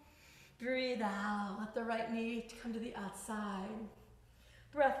long. Breathe out, let the right knee come to the outside.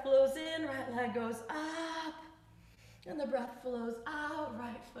 Breath flows in, right leg goes up. And the breath flows out,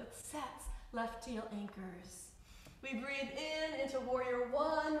 right foot sets, left heel anchors. We breathe in into warrior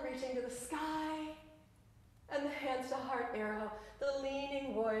one, reaching to the sky. And the hands to heart arrow, the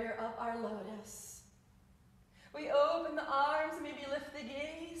leaning warrior of our lotus. We open the arms, maybe lift the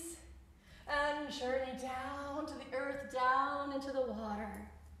gaze. And journey down to the earth, down into the water.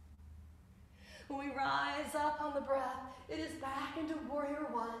 When we rise up on the breath, it is back into warrior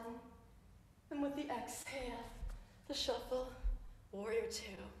one. And with the exhale, the shuffle, warrior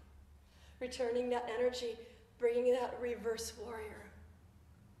two. Returning that energy, bringing that reverse warrior.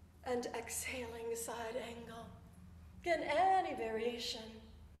 And exhaling side angle. Again, any variation.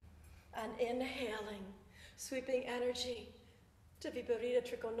 And inhaling, sweeping energy to Viparita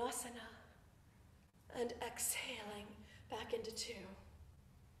Trikonasana. And exhaling back into two.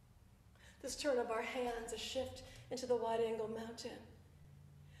 This turn of our hands, a shift into the wide angle mountain.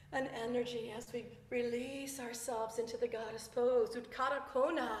 An energy as we release ourselves into the goddess pose,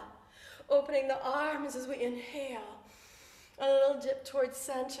 Utkatakonasana, opening the arms as we inhale. A little dip towards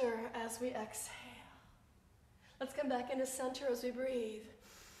center as we exhale. Let's come back into center as we breathe.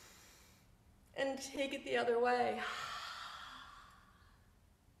 And take it the other way.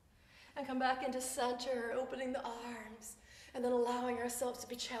 And come back into center, opening the arms, and then allowing ourselves to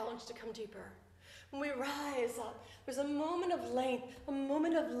be challenged to come deeper. When we rise up, there's a moment of length, a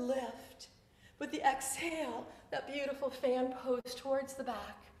moment of lift. With the exhale, that beautiful fan pose towards the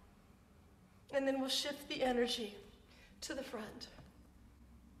back. And then we'll shift the energy to the front.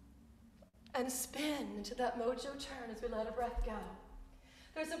 And spin into that mojo turn as we let a breath go.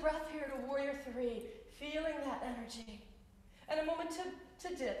 There's a breath here to warrior three, feeling that energy. And a moment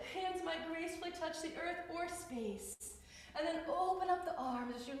to dip. Hands might gracefully touch the earth or space. And then open up the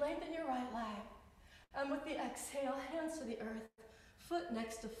arms as you lengthen your right leg. And with the exhale, hands to the earth, foot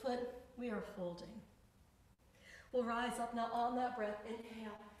next to foot, we are folding. We'll rise up now on that breath.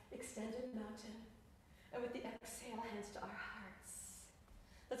 Inhale, extended mountain. And with the exhale, hands to our hearts.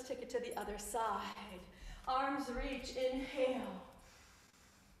 Let's take it to the other side. Arms reach, inhale.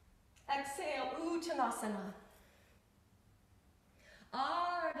 Exhale, Uttanasana.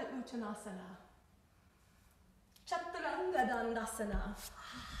 Ardha Uttanasana. Skandasana.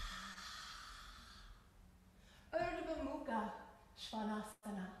 Urdhva Mukha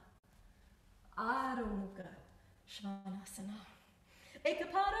Svanasana. Adho Mukha Svanasana.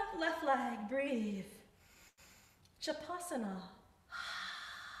 Ekapada, left leg, breathe. Chapasana.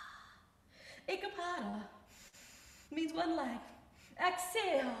 Ekapada means one leg.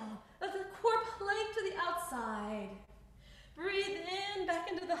 Exhale, let the core plank to the outside. Breathe in,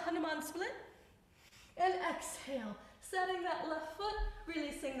 back into the Hanuman split. And exhale, setting that left foot,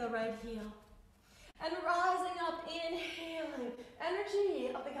 releasing the right heel. And rising up, inhaling, energy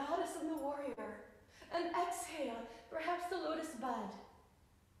of the goddess and the warrior. And exhale, perhaps the Lotus Bud.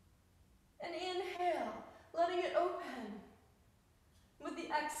 And inhale, letting it open. With the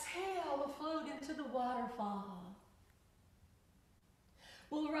exhale, we'll float into the waterfall.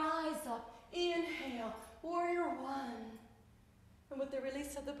 We'll rise up, inhale, warrior one. And with the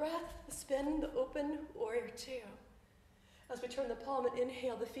release of the breath, the spin, the open, warrior two. As we turn the palm and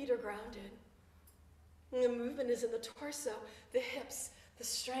inhale, the feet are grounded. And the movement is in the torso, the hips, the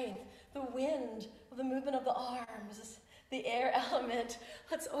strength, the wind, the movement of the arms, the air element.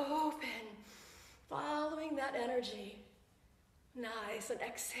 Let's open, following that energy. Nice, and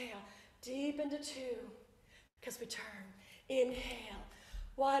exhale, deep into two, because we turn. Inhale,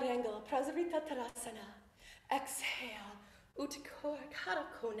 wide angle, Prasarita-Tadasana. Exhale,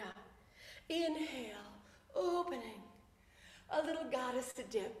 Utkatakonasana. Inhale, opening, a little goddess to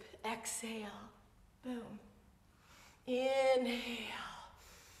dip. Exhale, boom. Inhale,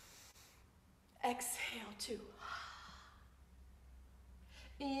 exhale, two.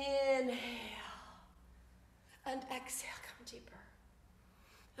 Inhale, and exhale, come deeper.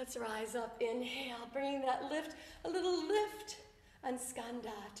 Let's rise up, inhale, bringing that lift, a little lift, and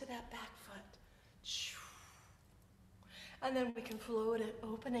skanda to that back foot. And then we can float it,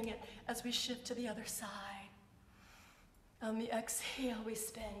 opening it as we shift to the other side. On the exhale, we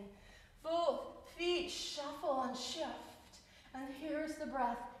spin. Both feet shuffle and shift. And here's the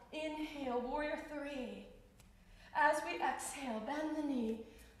breath. Inhale, warrior three. As we exhale, bend the knee,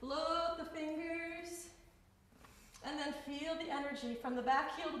 float the fingers, and then feel the energy from the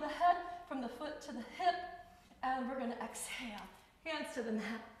back heel to the head, from the foot to the hip, and we're going to exhale. Hands to the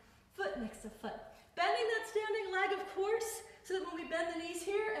mat, foot next to foot. Bending that standing leg, of course, so that when we bend the knees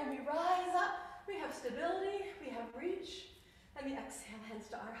here and we rise up, we have stability, we have reach, and the exhale hands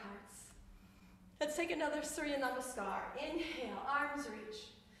to our hearts. Let's take another Surya Namaskar. Inhale, arms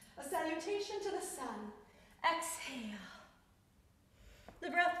reach. A salutation to the sun. Exhale. The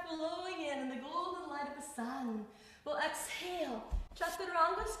breath flowing in the golden light of the sun. We'll exhale.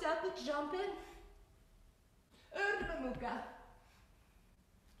 Chaturanga, step it, jump in. Urdhva Mukha.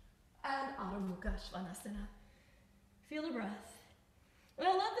 And Adho Mukha Svanasana. Feel the breath. And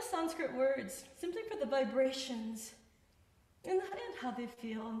I love the Sanskrit words, simply for the vibrations and how they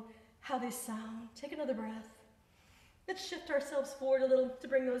feel and how they sound. Take another breath. Let's shift ourselves forward a little to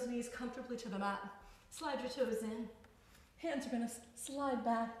bring those knees comfortably to the mat. Slide your toes in. Hands are going to slide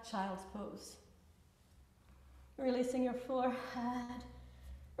back, child's pose. Releasing your forehead,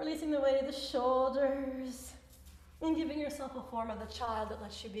 releasing the weight of the shoulders, and giving yourself a form of the child that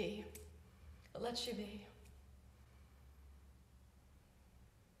lets you be. That lets you be.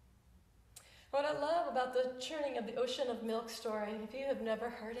 What I love about the churning of the ocean of milk story, if you have never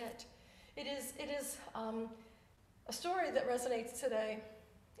heard it, it is a story that resonates today,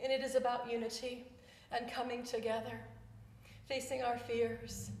 and it is about unity and coming together, facing our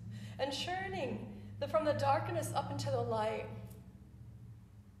fears, and churning from the darkness up into the light.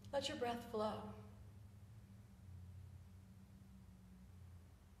 Let your breath flow.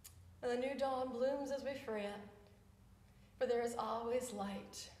 And the new dawn blooms as we free it, for there is always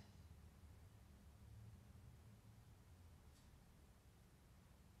light.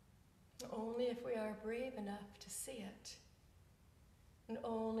 Only if we are brave enough to see it, and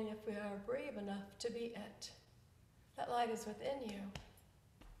only if we are brave enough to be it. That light is within you.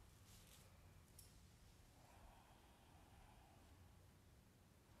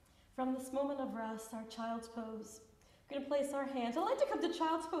 From this moment of rest, our child's pose, we're going to place our hands. I like to come to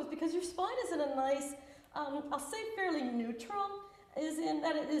child's pose because your spine is in a nice, I'll say fairly neutral, is in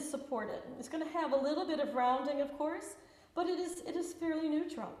that it is supported. It's going to have a little bit of rounding, of course, but it is fairly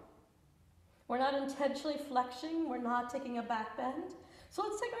neutral. We're not intentionally flexing. We're not taking a back bend. So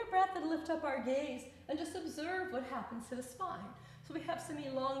let's take our breath and lift up our gaze and just observe what happens to the spine. So we have some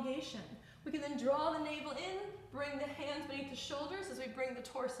elongation. We can then draw the navel in, bring the hands beneath the shoulders as we bring the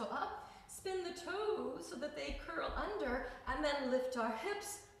torso up, spin the toes so that they curl under, and then lift our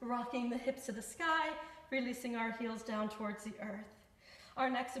hips, rocking the hips to the sky, releasing our heels down towards the earth. Our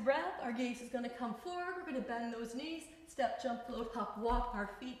next breath, our gaze is going to come forward. We're going to bend those knees, step, jump, float, hop, walk our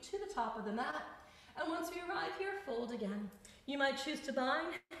feet to the top of the mat. And once we arrive here, fold again. You might choose to bind,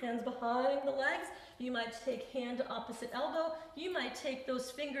 hands behind the legs. You might take hand to opposite elbow. You might take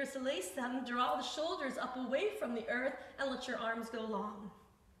those fingers, lace them, draw the shoulders up away from the earth, and let your arms go long.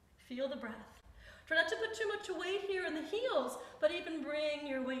 Feel the breath. Try not to put too much weight here in the heels, but even bring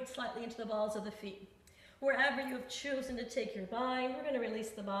your weight slightly into the balls of the feet. Wherever you have chosen to take your bind, we're going to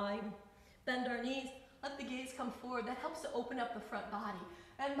release the bind. Bend our knees, let the gaze come forward. That helps to open up the front body.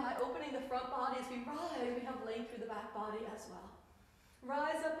 And by opening the front body as we rise, we have length through the back body as well.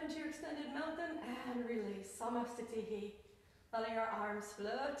 Rise up into your extended mountain and release. Samasthiti. Letting our arms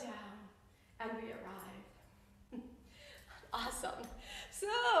float down. And we arrive. Awesome. So,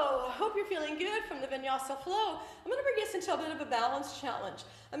 I hope you're feeling good from the Vinyasa flow. I'm going to bring us into a bit of a balance challenge.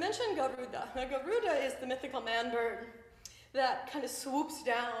 I mentioned Garuda. Now, Garuda is the mythical man bird that kind of swoops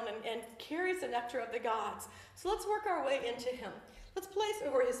down and carries the nectar of the gods. So let's work our way into him. Let's place,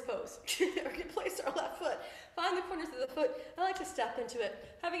 or his pose, place our left foot. Find the corners of the foot. I like to step into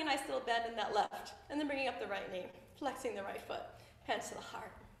it, having a nice little bend in that left, and then bringing up the right knee, flexing the right foot, hands to the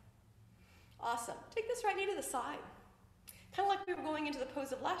heart. Awesome. Take this right knee to the side. Kind of like we were going into the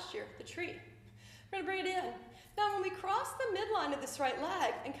pose of last year, the tree. We're going to bring it in. Now, when we cross the midline of this right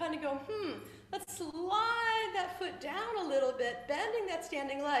leg and kind of go, let's slide that foot down a little bit, bending that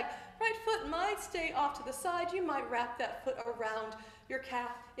standing leg. Right foot might stay off to the side. You might wrap that foot around your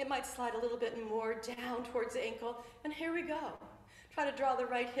calf. It might slide a little bit more down towards the ankle. And here we go. Try to draw the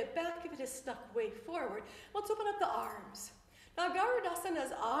right hip back if it is stuck way forward. Let's open up the arms. Now,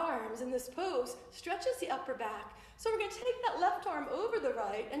 Garudasana's arms in this pose stretches the upper back. So we're going to take that left arm over the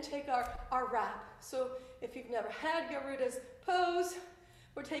right and take our wrap. So if you've never had Garuda's pose,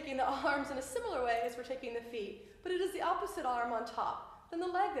 we're taking the arms in a similar way as we're taking the feet. But it is the opposite arm on top than the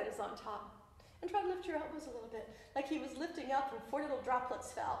leg that is on top. And try to lift your elbows a little bit, like he was lifting up and 4 little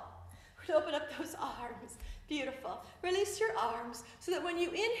droplets fell. We're going to open up those arms. Beautiful. Release your arms so that when you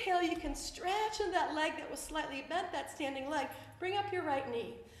inhale, you can stretch in that leg that was slightly bent, that standing leg. Bring up your right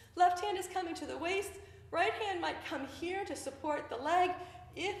knee. Left hand is coming to the waist. Right hand might come here to support the leg.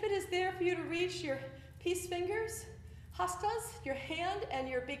 If it is there for you to reach your peace fingers, Hastas, your hand and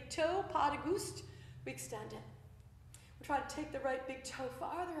your big toe, pas de gauche, we extend it. We'll try to take the right big toe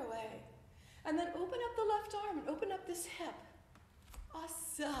farther away. And then open up the left arm and open up this hip.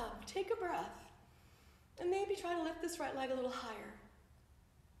 Awesome. Take a breath. And maybe try to lift this right leg a little higher.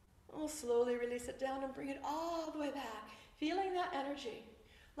 And we'll slowly release it down and bring it all the way back. Feeling that energy.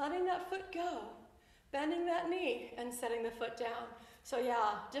 Letting that foot go. Bending that knee and setting the foot down. So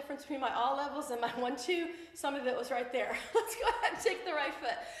yeah, difference between my all levels and my 1-2, some of it was right there. Let's go ahead and take the right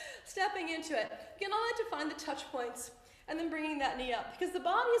foot. Stepping into it. Again, I like to find the touch points and then bringing that knee up because the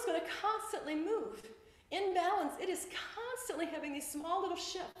body is going to constantly move. In balance, it is constantly having these small little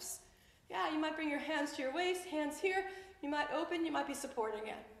shifts. Yeah, you might bring your hands to your waist, hands here. You might open, you might be supporting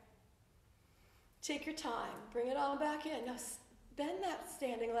it. Take your time, bring it all back in. Now bend that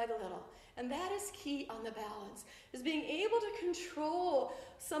standing leg a little. And that is key on the balance, is being able to control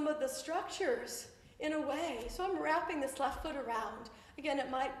some of the structures in a way. So I'm wrapping this left foot around. Again, it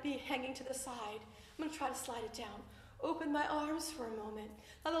might be hanging to the side. I'm going to try to slide it down. Open my arms for a moment.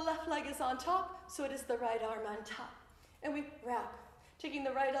 Now the left leg is on top, so it is the right arm on top. And we wrap, taking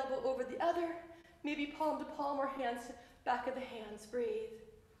the right elbow over the other, maybe palm to palm or hands to back of the hands. Breathe.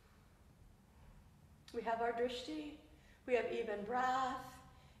 We have our drishti. We have even breath.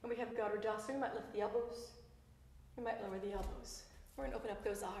 And we have Garudasana. We might lift the elbows. We might lower the elbows. We're going to open up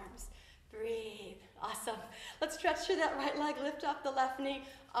those arms. Breathe. Awesome. Let's stretch through that right leg. Lift up the left knee.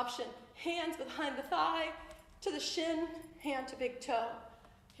 Option. Hands behind the thigh to the shin. Hand to big toe.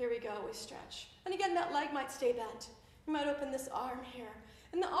 Here we go. We stretch. And again, that leg might stay bent. You might open this arm here.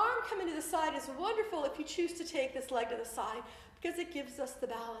 And the arm coming to the side is wonderful if you choose to take this leg to the side because it gives us the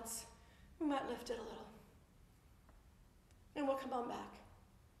balance. We might lift it a little. And we'll come on back.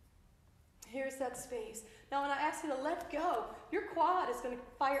 Here's that space. Now when I ask you to let go, your quad is going to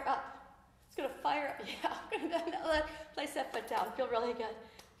fire up. It's going to fire up. Yeah, I'm going to bend that leg, place that foot down. Feel really good.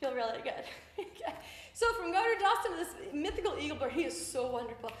 Feel really good. Okay. So from Garudasana, this mythical eagle bird, he is so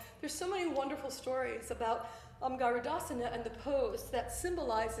wonderful. There's so many wonderful stories about Garudasana and the pose that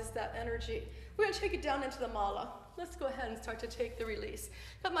symbolizes that energy. We're going to take it down into the Mala. Let's go ahead and start to take the release.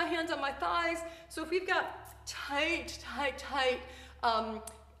 Got my hands on my thighs. So if we've got tight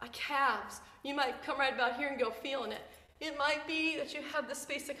calves, you might come right about here and go feeling it. It might be that you have the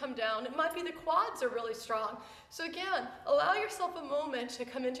space to come down. It might be the quads are really strong. So again, allow yourself a moment to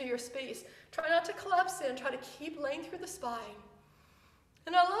come into your space. Try not to collapse in. Try to keep length through the spine.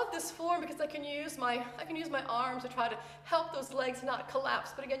 And I love this form because I can use my arms to try to help those legs not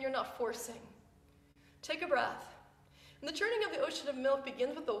collapse, but again, you're not forcing. Take a breath. And the churning of the ocean of milk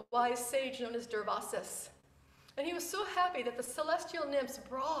begins with the wise sage known as Durvasis. And he was so happy that the celestial nymphs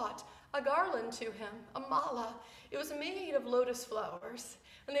brought a garland to him, a mala. It was made of lotus flowers,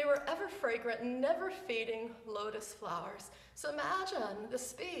 and they were ever fragrant, never fading lotus flowers. So imagine the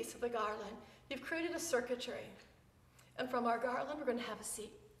space of the garland. You've created a circuitry. And from our garland, we're going to have a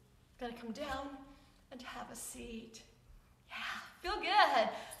seat. We're going to come down and have a seat. Yeah, feel good.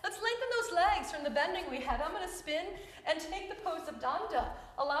 Let's lengthen those legs from the bending we had. I'm going to spin and take the pose of Danda,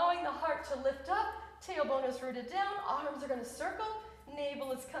 allowing the heart to lift up. Tailbone is rooted down. Arms are going to circle.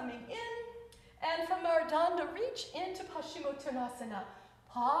 Navel is coming in. And from our Danda, reach into Paschimottanasana.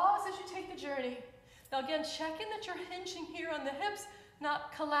 Pause as you take the journey. Now again, check in that you're hinging here on the hips,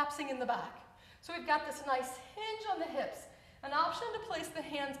 not collapsing in the back. So we've got this nice hinge on the hips. An option to place the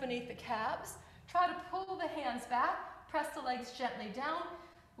hands beneath the calves. Try to pull the hands back. Press the legs gently down.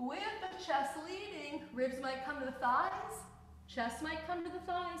 With the chest leading, ribs might come to the thighs. Chest might come to the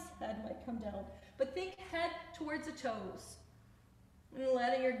thighs. Head might come down. But think head towards the toes. And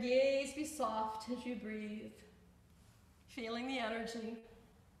letting your gaze be soft as you breathe. Feeling the energy.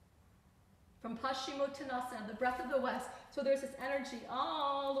 From Paschimottanasana, the breath of the west. So there's this energy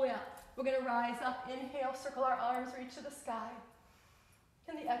all the way up. We're going to rise up, inhale, circle our arms, reach to the sky.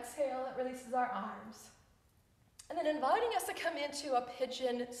 And the exhale, it releases our arms. And then inviting us to come into a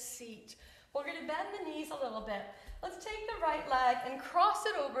pigeon seat. We're going to bend the knees a little bit. Let's take the right leg and cross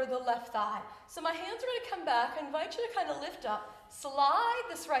it over the left thigh. So my hands are going to come back. I invite you to kind of lift up. Slide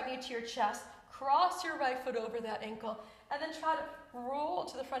this right knee to your chest. Cross your right foot over that ankle. And then try to roll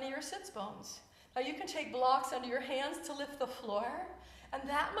to the front of your sits bones. Now you can take blocks under your hands to lift the floor. And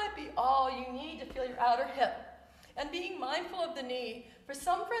that might be all you need to feel your outer hip. And being mindful of the knee. For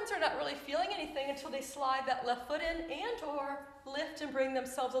some friends are not really feeling anything until they slide that left foot in and or lift and bring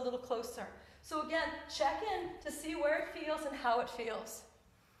themselves a little closer. So again, check in to see where it feels and how it feels.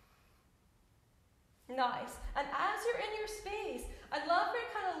 Nice. And as you're in your space, I'd love for you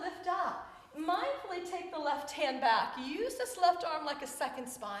to kind of lift up. Mindfully take the left hand back. Use this left arm like a second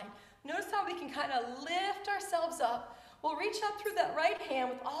spine. Notice how we can kind of lift ourselves up. We'll reach up through that right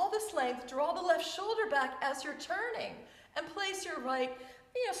hand with all this length. Draw the left shoulder back as you're turning. And place your right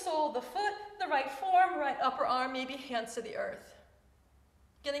sole of the foot, the right form, right upper arm, maybe hands to the earth.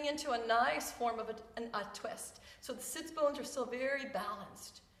 Getting into a nice form of a twist. So the sits bones are still very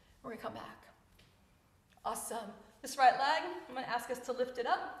balanced. We're going to come back. Awesome. This right leg, I'm going to ask us to lift it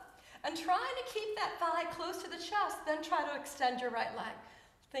up. And try to keep that thigh close to the chest. Then try to extend your right leg.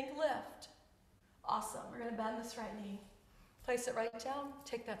 Think lift. Awesome. We're going to bend this right knee. Place it right down.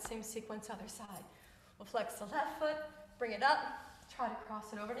 Take that same sequence other side. We'll flex the left foot. Bring it up. Try to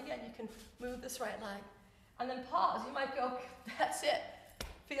cross it over. And again, you can move this right leg. And then pause. You might go, that's it.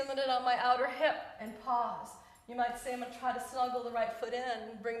 Feeling it on my outer hip. And pause. You might say, I'm going to try to snuggle the right foot in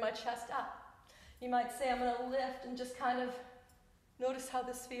and bring my chest up. You might say, I'm going to lift and just kind of notice how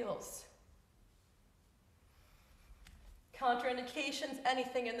this feels. Contraindications,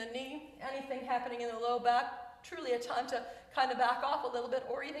 anything in the knee, anything happening in the low back, truly a time to kind of back off a little bit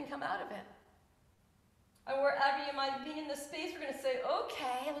or even come out of it. And wherever you might be in this space, we're going to say,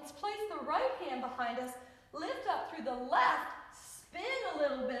 okay, let's place the right hand behind us, lift up through the left, spin a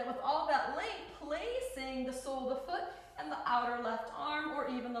little bit with all that length, placing the sole of the foot and the outer left arm or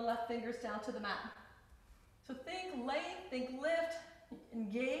even the left fingers down to the mat. So think length, think lift,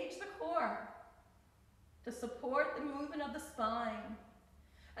 engage the core to support the movement of the spine.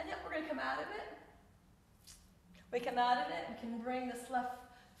 And yet we're going to come out of it. We come out of it, we can bring this left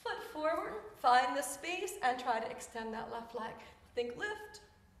foot forward, find the space, and try to extend that left leg. Think lift.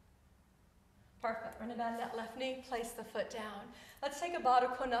 Perfect. We're going to bend that left knee, place the foot down. Let's take a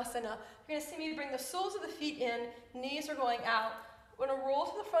Utkatakonasana. You're going to see me bring the soles of the feet in, knees are going out. We're going to roll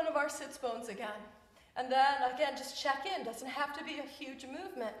to the front of our sits bones again. And then, again, just check in. Doesn't have to be a huge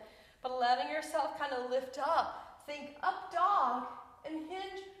movement, but letting yourself kind of lift up. Think up dog and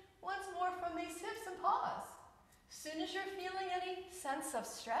hinge once more from these hips and pause. As soon as you're feeling any sense of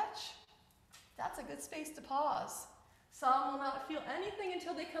stretch, that's a good space to pause. Some will not feel anything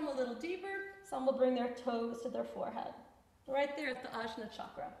until they come a little deeper. Some will bring their toes to their forehead. Right there at the Ajna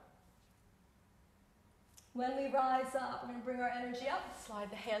chakra. When we rise up, we're going to bring our energy up, slide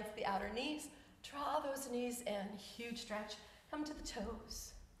the hands to the outer knees, draw those knees in, huge stretch, come to the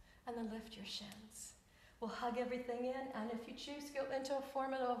toes, and then lift your shins. We'll hug everything in, and if you choose, go into a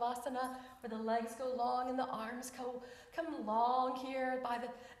form of Avasana where the legs go long and the arms come long here by the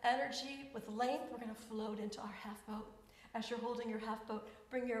energy with length. We're going to float into our half boat. As you're holding your half boat,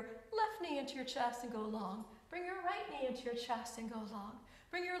 bring your left knee into your chest and go long. Bring your right knee into your chest and go long.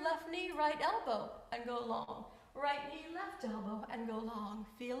 Bring your left knee, right elbow, and go long. Right knee, left elbow, and go long.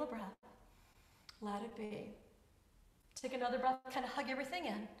 Feel a breath. Let it be. Take another breath, kind of hug everything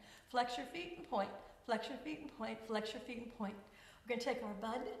in. Flex your feet and point. Flex your feet and point. Flex your feet and point. We're going to take our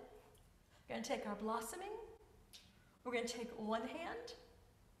bud. We're going to take our blossoming. We're going to take one hand.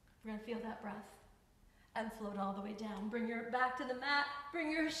 We're going to feel that breath and float all the way down. Bring your back to the mat.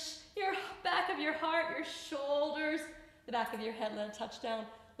 Bring your back of your heart, your shoulders, the back of your head, let it touch down,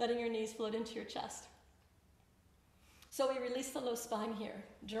 letting your knees float into your chest. So we release the low spine here.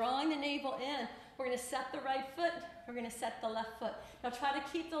 Drawing the navel in. We're going to set the right foot. We're going to set the left foot. Now try to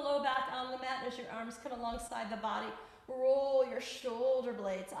keep the low back on the mat as your arms come alongside the body. Roll your shoulder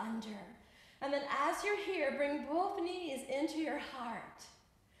blades under. And then as you're here, bring both knees into your heart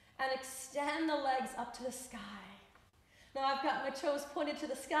and extend the legs up to the sky. Now I've got my toes pointed to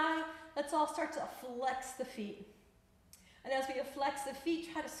the sky. Let's all start to flex the feet. And as we flex the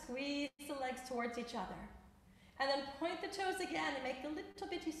feet, try to squeeze the legs towards each other. And then point the toes again and make a little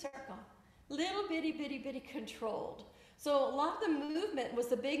bitty circle. Little bitty, bitty, bitty controlled. So a lot of the movement was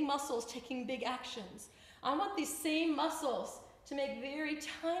the big muscles taking big actions. I want these same muscles to make very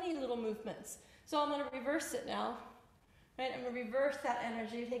tiny little movements. So I'm going to reverse it now. Right? I'm going to reverse that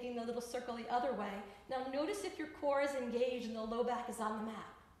energy, taking the little circle the other way. Now notice if your core is engaged and the low back is on the mat.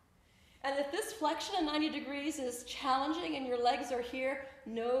 And if this flexion of 90 degrees is challenging and your legs are here,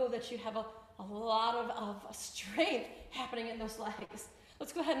 know that you have a lot of strength happening in those legs.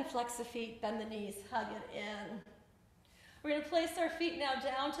 Let's go ahead and flex the feet, bend the knees, hug it in. We're going to place our feet now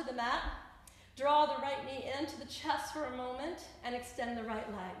down to the mat. Draw the right knee into the chest for a moment and extend the right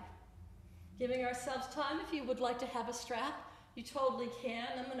leg. Giving ourselves time, if you would like to have a strap, you totally can.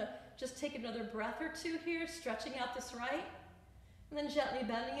 I'm going to just take another breath or two here, stretching out this right, and then gently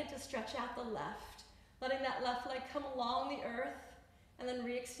bending it to stretch out the left. Letting that left leg come along the earth, and then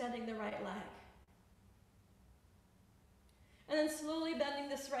re-extending the right leg. And then slowly bending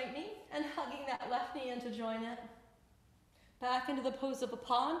this right knee and hugging that left knee in to join it. Back into the pose of a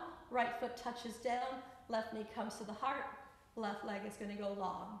pawn. Right foot touches down. Left knee comes to the heart. Left leg is going to go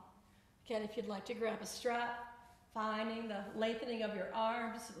long. Again, if you'd like to grab a strap, finding the lengthening of your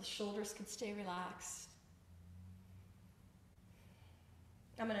arms so the shoulders can stay relaxed.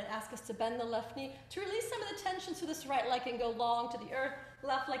 I'm going to ask us to bend the left knee to release some of the tension so this right leg can go long to the earth.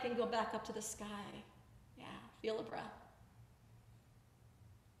 Left leg can go back up to the sky. Yeah, feel a breath.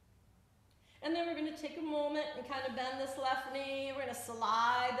 And then we're going to take a moment and kind of bend this left knee. We're going to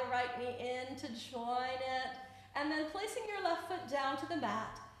slide the right knee in to join it. And then placing your left foot down to the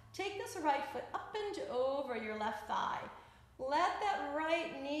mat. Take this right foot up and over your left thigh. Let that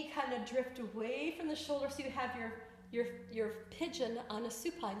right knee kind of drift away from the shoulder so you have your pigeon on a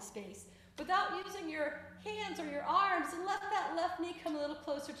supine space. Without using your hands or your arms, let that left knee come a little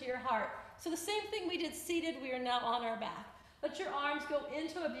closer to your heart. So the same thing we did seated, we are now on our back. Let your arms go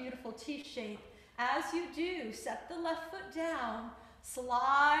into a beautiful T shape. As you do, set the left foot down.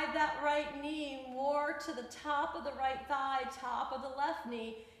 Slide that right knee more to the top of the right thigh, top of the left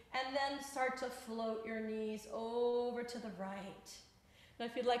knee, and then start to float your knees over to the right. Now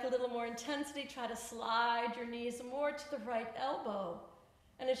if you'd like a little more intensity, try to slide your knees more to the right elbow.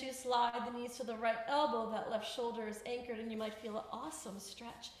 And as you slide the knees to the right elbow, that left shoulder is anchored and you might feel an awesome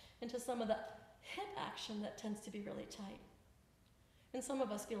stretch into some of the hip action that tends to be really tight. And some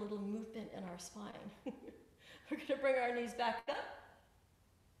of us feel a little movement in our spine. We're going to bring our knees back up.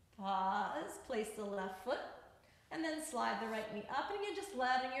 Pause, place the left foot, and then slide the right knee up. And again, just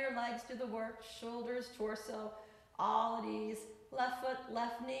letting your legs do the work, shoulders, torso, all at ease. Left foot,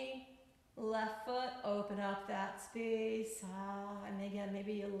 left knee, left foot, open up that space. And again,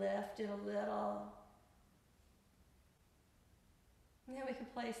 maybe you lift it a little. And then we can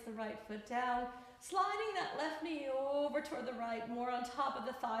place the right foot down, sliding that left knee over toward the right, more on top of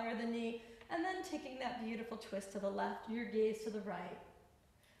the thigh or the knee, and then taking that beautiful twist to the left, your gaze to the right.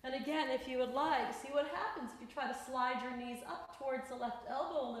 And again, if you would like, see what happens if you try to slide your knees up towards the left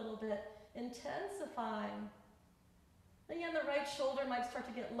elbow a little bit, intensifying. Again, the right shoulder might start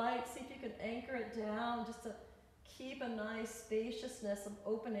to get light. See if you can anchor it down just to keep a nice spaciousness of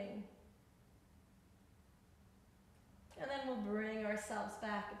opening. And then we'll bring ourselves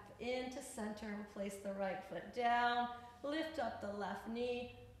back into center. We'll place the right foot down, lift up the left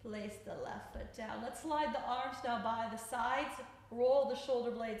knee, place the left foot down. Let's slide the arms now by the sides, roll the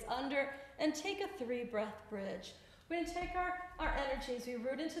shoulder blades under, and take a 3-breath bridge. We're going to take our energies. We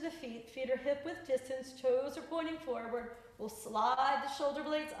root into the feet. Feet are hip width distance, toes are pointing forward. We'll slide the shoulder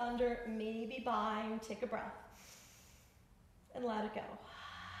blades under, maybe bind. Take a breath. And let it go.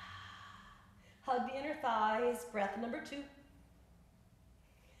 Hug the inner thighs, breath number 2.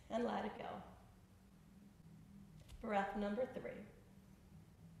 And let it go. Breath number 3.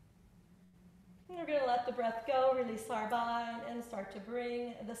 And we're going to let the breath go, release our bind, and start to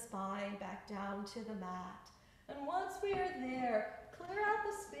bring the spine back down to the mat. And once we are there, clear out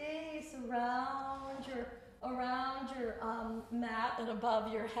the space around your mat and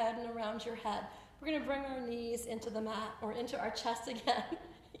above your head and around your head. We're going to bring our knees into the mat or into our chest again.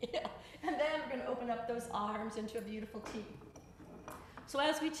 Yeah. And then we're going to open up those arms into a beautiful T. So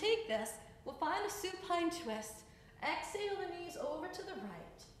as we take this, we'll find a supine twist. Exhale the knees over to the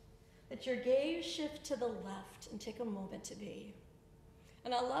right. Let your gaze shift to the left and take a moment to be.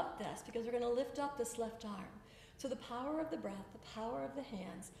 And I love this because we're going to lift up this left arm. So the power of the breath, the power of the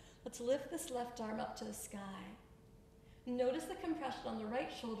hands. Let's lift this left arm up to the sky. Notice the compression on the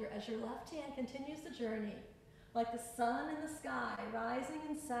right shoulder as your left hand continues the journey. Like the sun in the sky, rising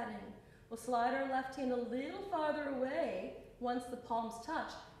and setting. We'll slide our left hand a little farther away once the palms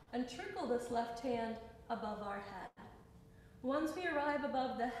touch and trickle this left hand above our head. Once we arrive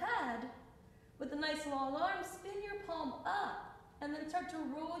above the head, with a nice long arm, spin your palm up and then start to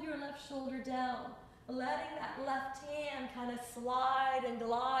roll your left shoulder down, letting that left hand kind of slide and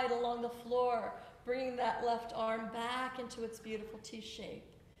glide along the floor, bringing that left arm back into its beautiful T shape.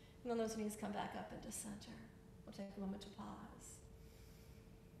 And then those knees come back up into center. We'll take a moment to pause.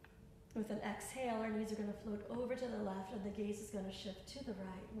 With an exhale, our knees are going to float over to the left and the gaze is going to shift to the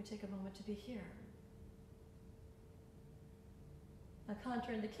right. And we take a moment to be here. Now,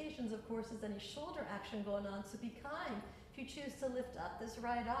 contraindications, of course, is any shoulder action going on, so be kind. If you choose to lift up this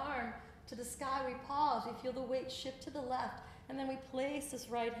right arm to the sky, we pause, we feel the weight shift to the left, and then we place this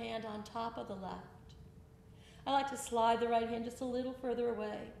right hand on top of the left. I like to slide the right hand just a little further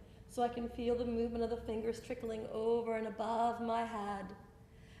away so I can feel the movement of the fingers trickling over and above my head.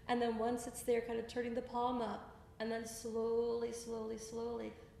 And then once it's there, kind of turning the palm up, and then slowly, slowly,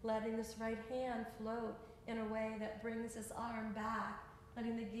 slowly letting this right hand float in a way that brings this arm back,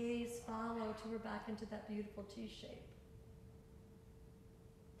 letting the gaze follow till we're back into that beautiful T shape.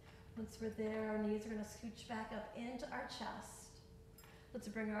 Once we're there, our knees are going to scooch back up into our chest. Let's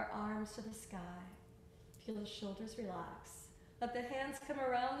bring our arms to the sky. Feel the shoulders relax. Let the hands come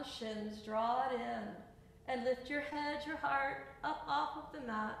around the shins, draw it in, and lift your head, your heart up off of the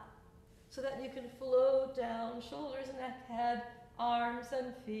mat so that you can float down, shoulders, neck, head, arms,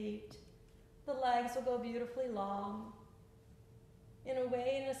 and feet. The legs will go beautifully long in a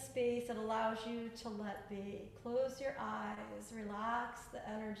way, in a space that allows you to let be. Close your eyes, relax the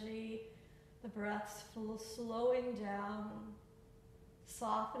energy, the breath's slowing down,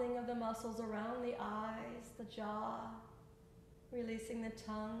 softening of the muscles around the eyes, the jaw, releasing the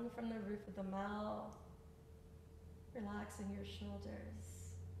tongue from the roof of the mouth, relaxing your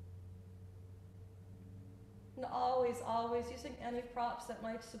shoulders. And always, always using any props that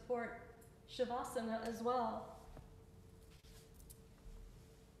might support Shavasana as well.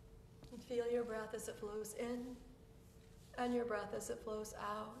 And feel your breath as it flows in and your breath as it flows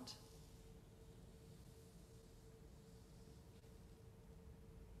out.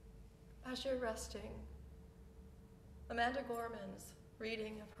 As you're resting, Amanda Gorman's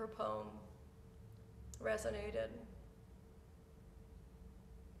reading of her poem resonated.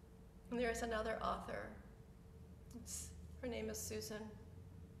 And there's another author. Her name is Susan.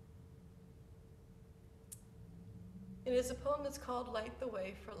 It is a poem that's called Light the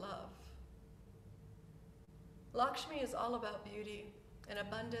Way for Love. Lakshmi is all about beauty and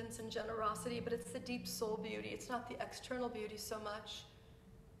abundance and generosity, but it's the deep soul beauty. It's not the external beauty so much.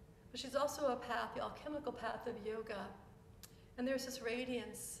 But she's also a path, the alchemical path of yoga. And there's this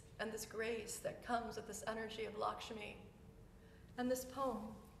radiance and this grace that comes with this energy of Lakshmi. And this poem,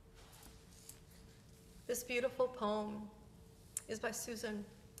 this beautiful poem, is by Susan.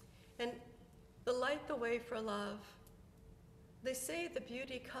 And the Light the Way for Love. They say the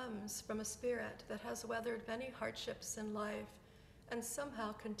beauty comes from a spirit that has weathered many hardships in life and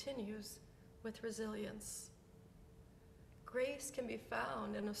somehow continues with resilience. Grace can be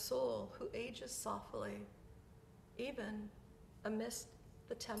found in a soul who ages softly, even amidst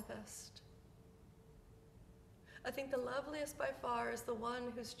the tempest. I think the loveliest by far is the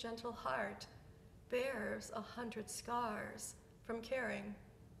one whose gentle heart bears 100 scars from caring,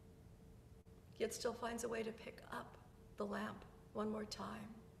 yet still finds a way to pick up the lamp one more time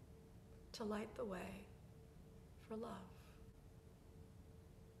to light the way for love.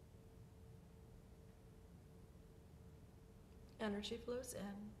 Energy flows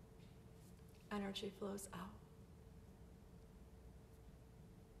in, energy flows out.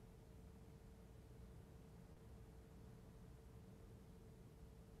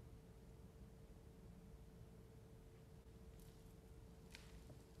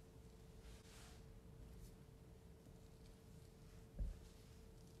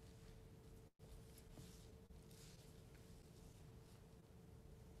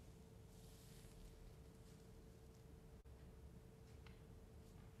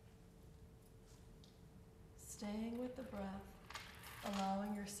 staying with the breath,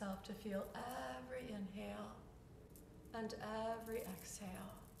 allowing yourself to feel every inhale and every exhale.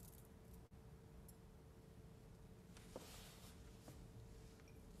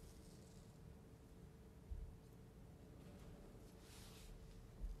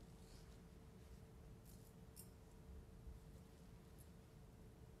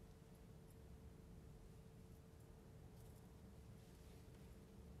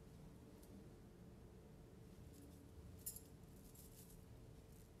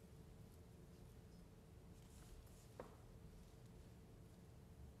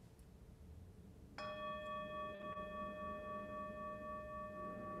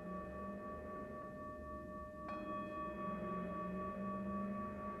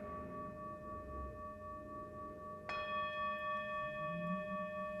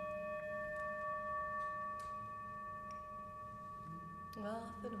 Wealth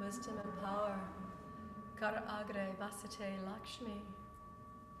and wisdom and power. Kar agre vasate Lakshmi.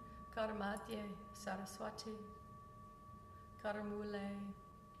 Kar madhye Saraswati. Kar mule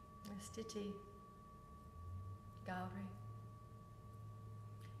stiti Gauri.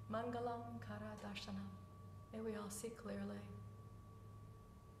 Mangalam kara darshanam. May we all see clearly.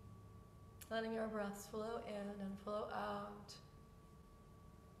 Letting our breaths flow in and flow out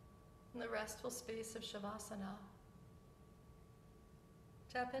in the restful space of Shavasana.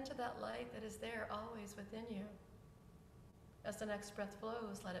 Tap into that light that is there always within you. As the next breath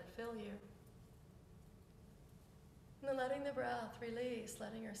flows, let it fill you. And then letting the breath release,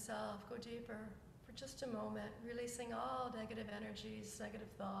 letting yourself go deeper for just a moment, releasing all negative energies, negative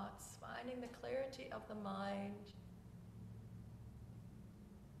thoughts, finding the clarity of the mind.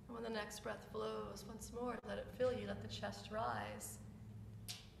 And when the next breath flows, once more, let it fill you, let the chest rise.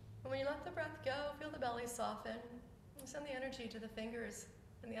 And when you let the breath go, feel the belly soften. And send the energy to the fingers.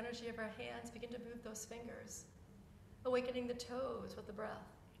 And the energy of our hands, begin to move those fingers, awakening the toes with the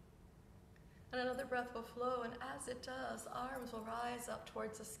breath. And another breath will flow, and as it does, arms will rise up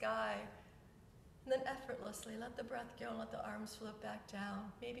towards the sky. And then effortlessly, let the breath go and let the arms float back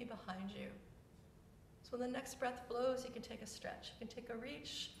down, maybe behind you. So when the next breath flows, you can take a stretch. You can take a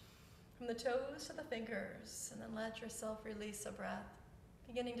reach from the toes to the fingers, and then let yourself release a breath.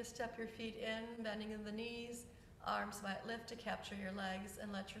 Beginning to step your feet in, bending in the knees. Arms might lift to capture your legs,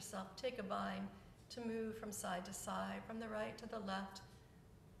 and let yourself take a bind to move from side to side, from the right to the left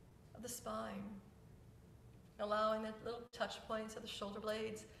of the spine. Allowing the little touch points of the shoulder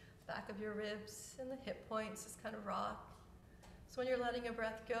blades, back of your ribs, and the hip points as kind of rock. So when you're letting a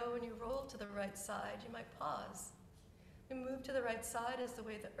breath go and you roll to the right side, you might pause. We move to the right side as the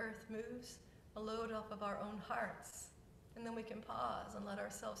way the earth moves, a load off of our own hearts. And then we can pause and let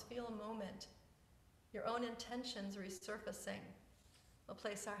ourselves feel a moment. Your own intentions resurfacing. We'll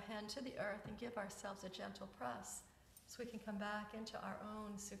place our hand to the earth and give ourselves a gentle press so we can come back into our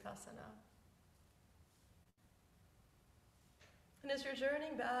own Sukhasana. And as you're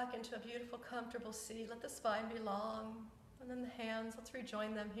journeying back into a beautiful, comfortable seat, let the spine be long. And then the hands, let's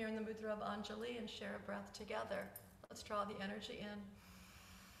rejoin them here in the Mudra of Anjali and share a breath together. Let's draw the energy in.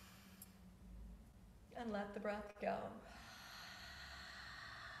 And let the breath go.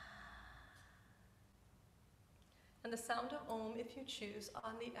 And the sound of Om, if you choose,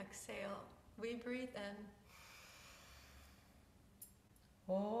 on the exhale. We breathe in.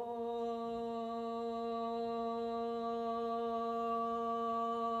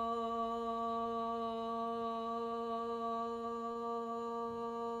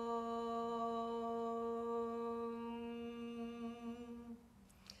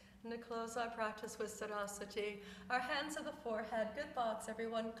 And to close our practice with Saraswati, our hands at the forehead, good thoughts,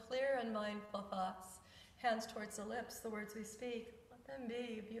 everyone, clear and mindful thoughts. Hands towards the lips, the words we speak, let them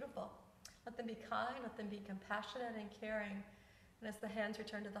be beautiful. Let them be kind, let them be compassionate and caring. And as the hands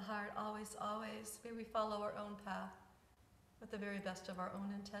return to the heart, always, always, may we follow our own path with the very best of our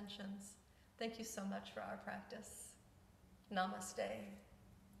own intentions. Thank you so much for our practice. Namaste.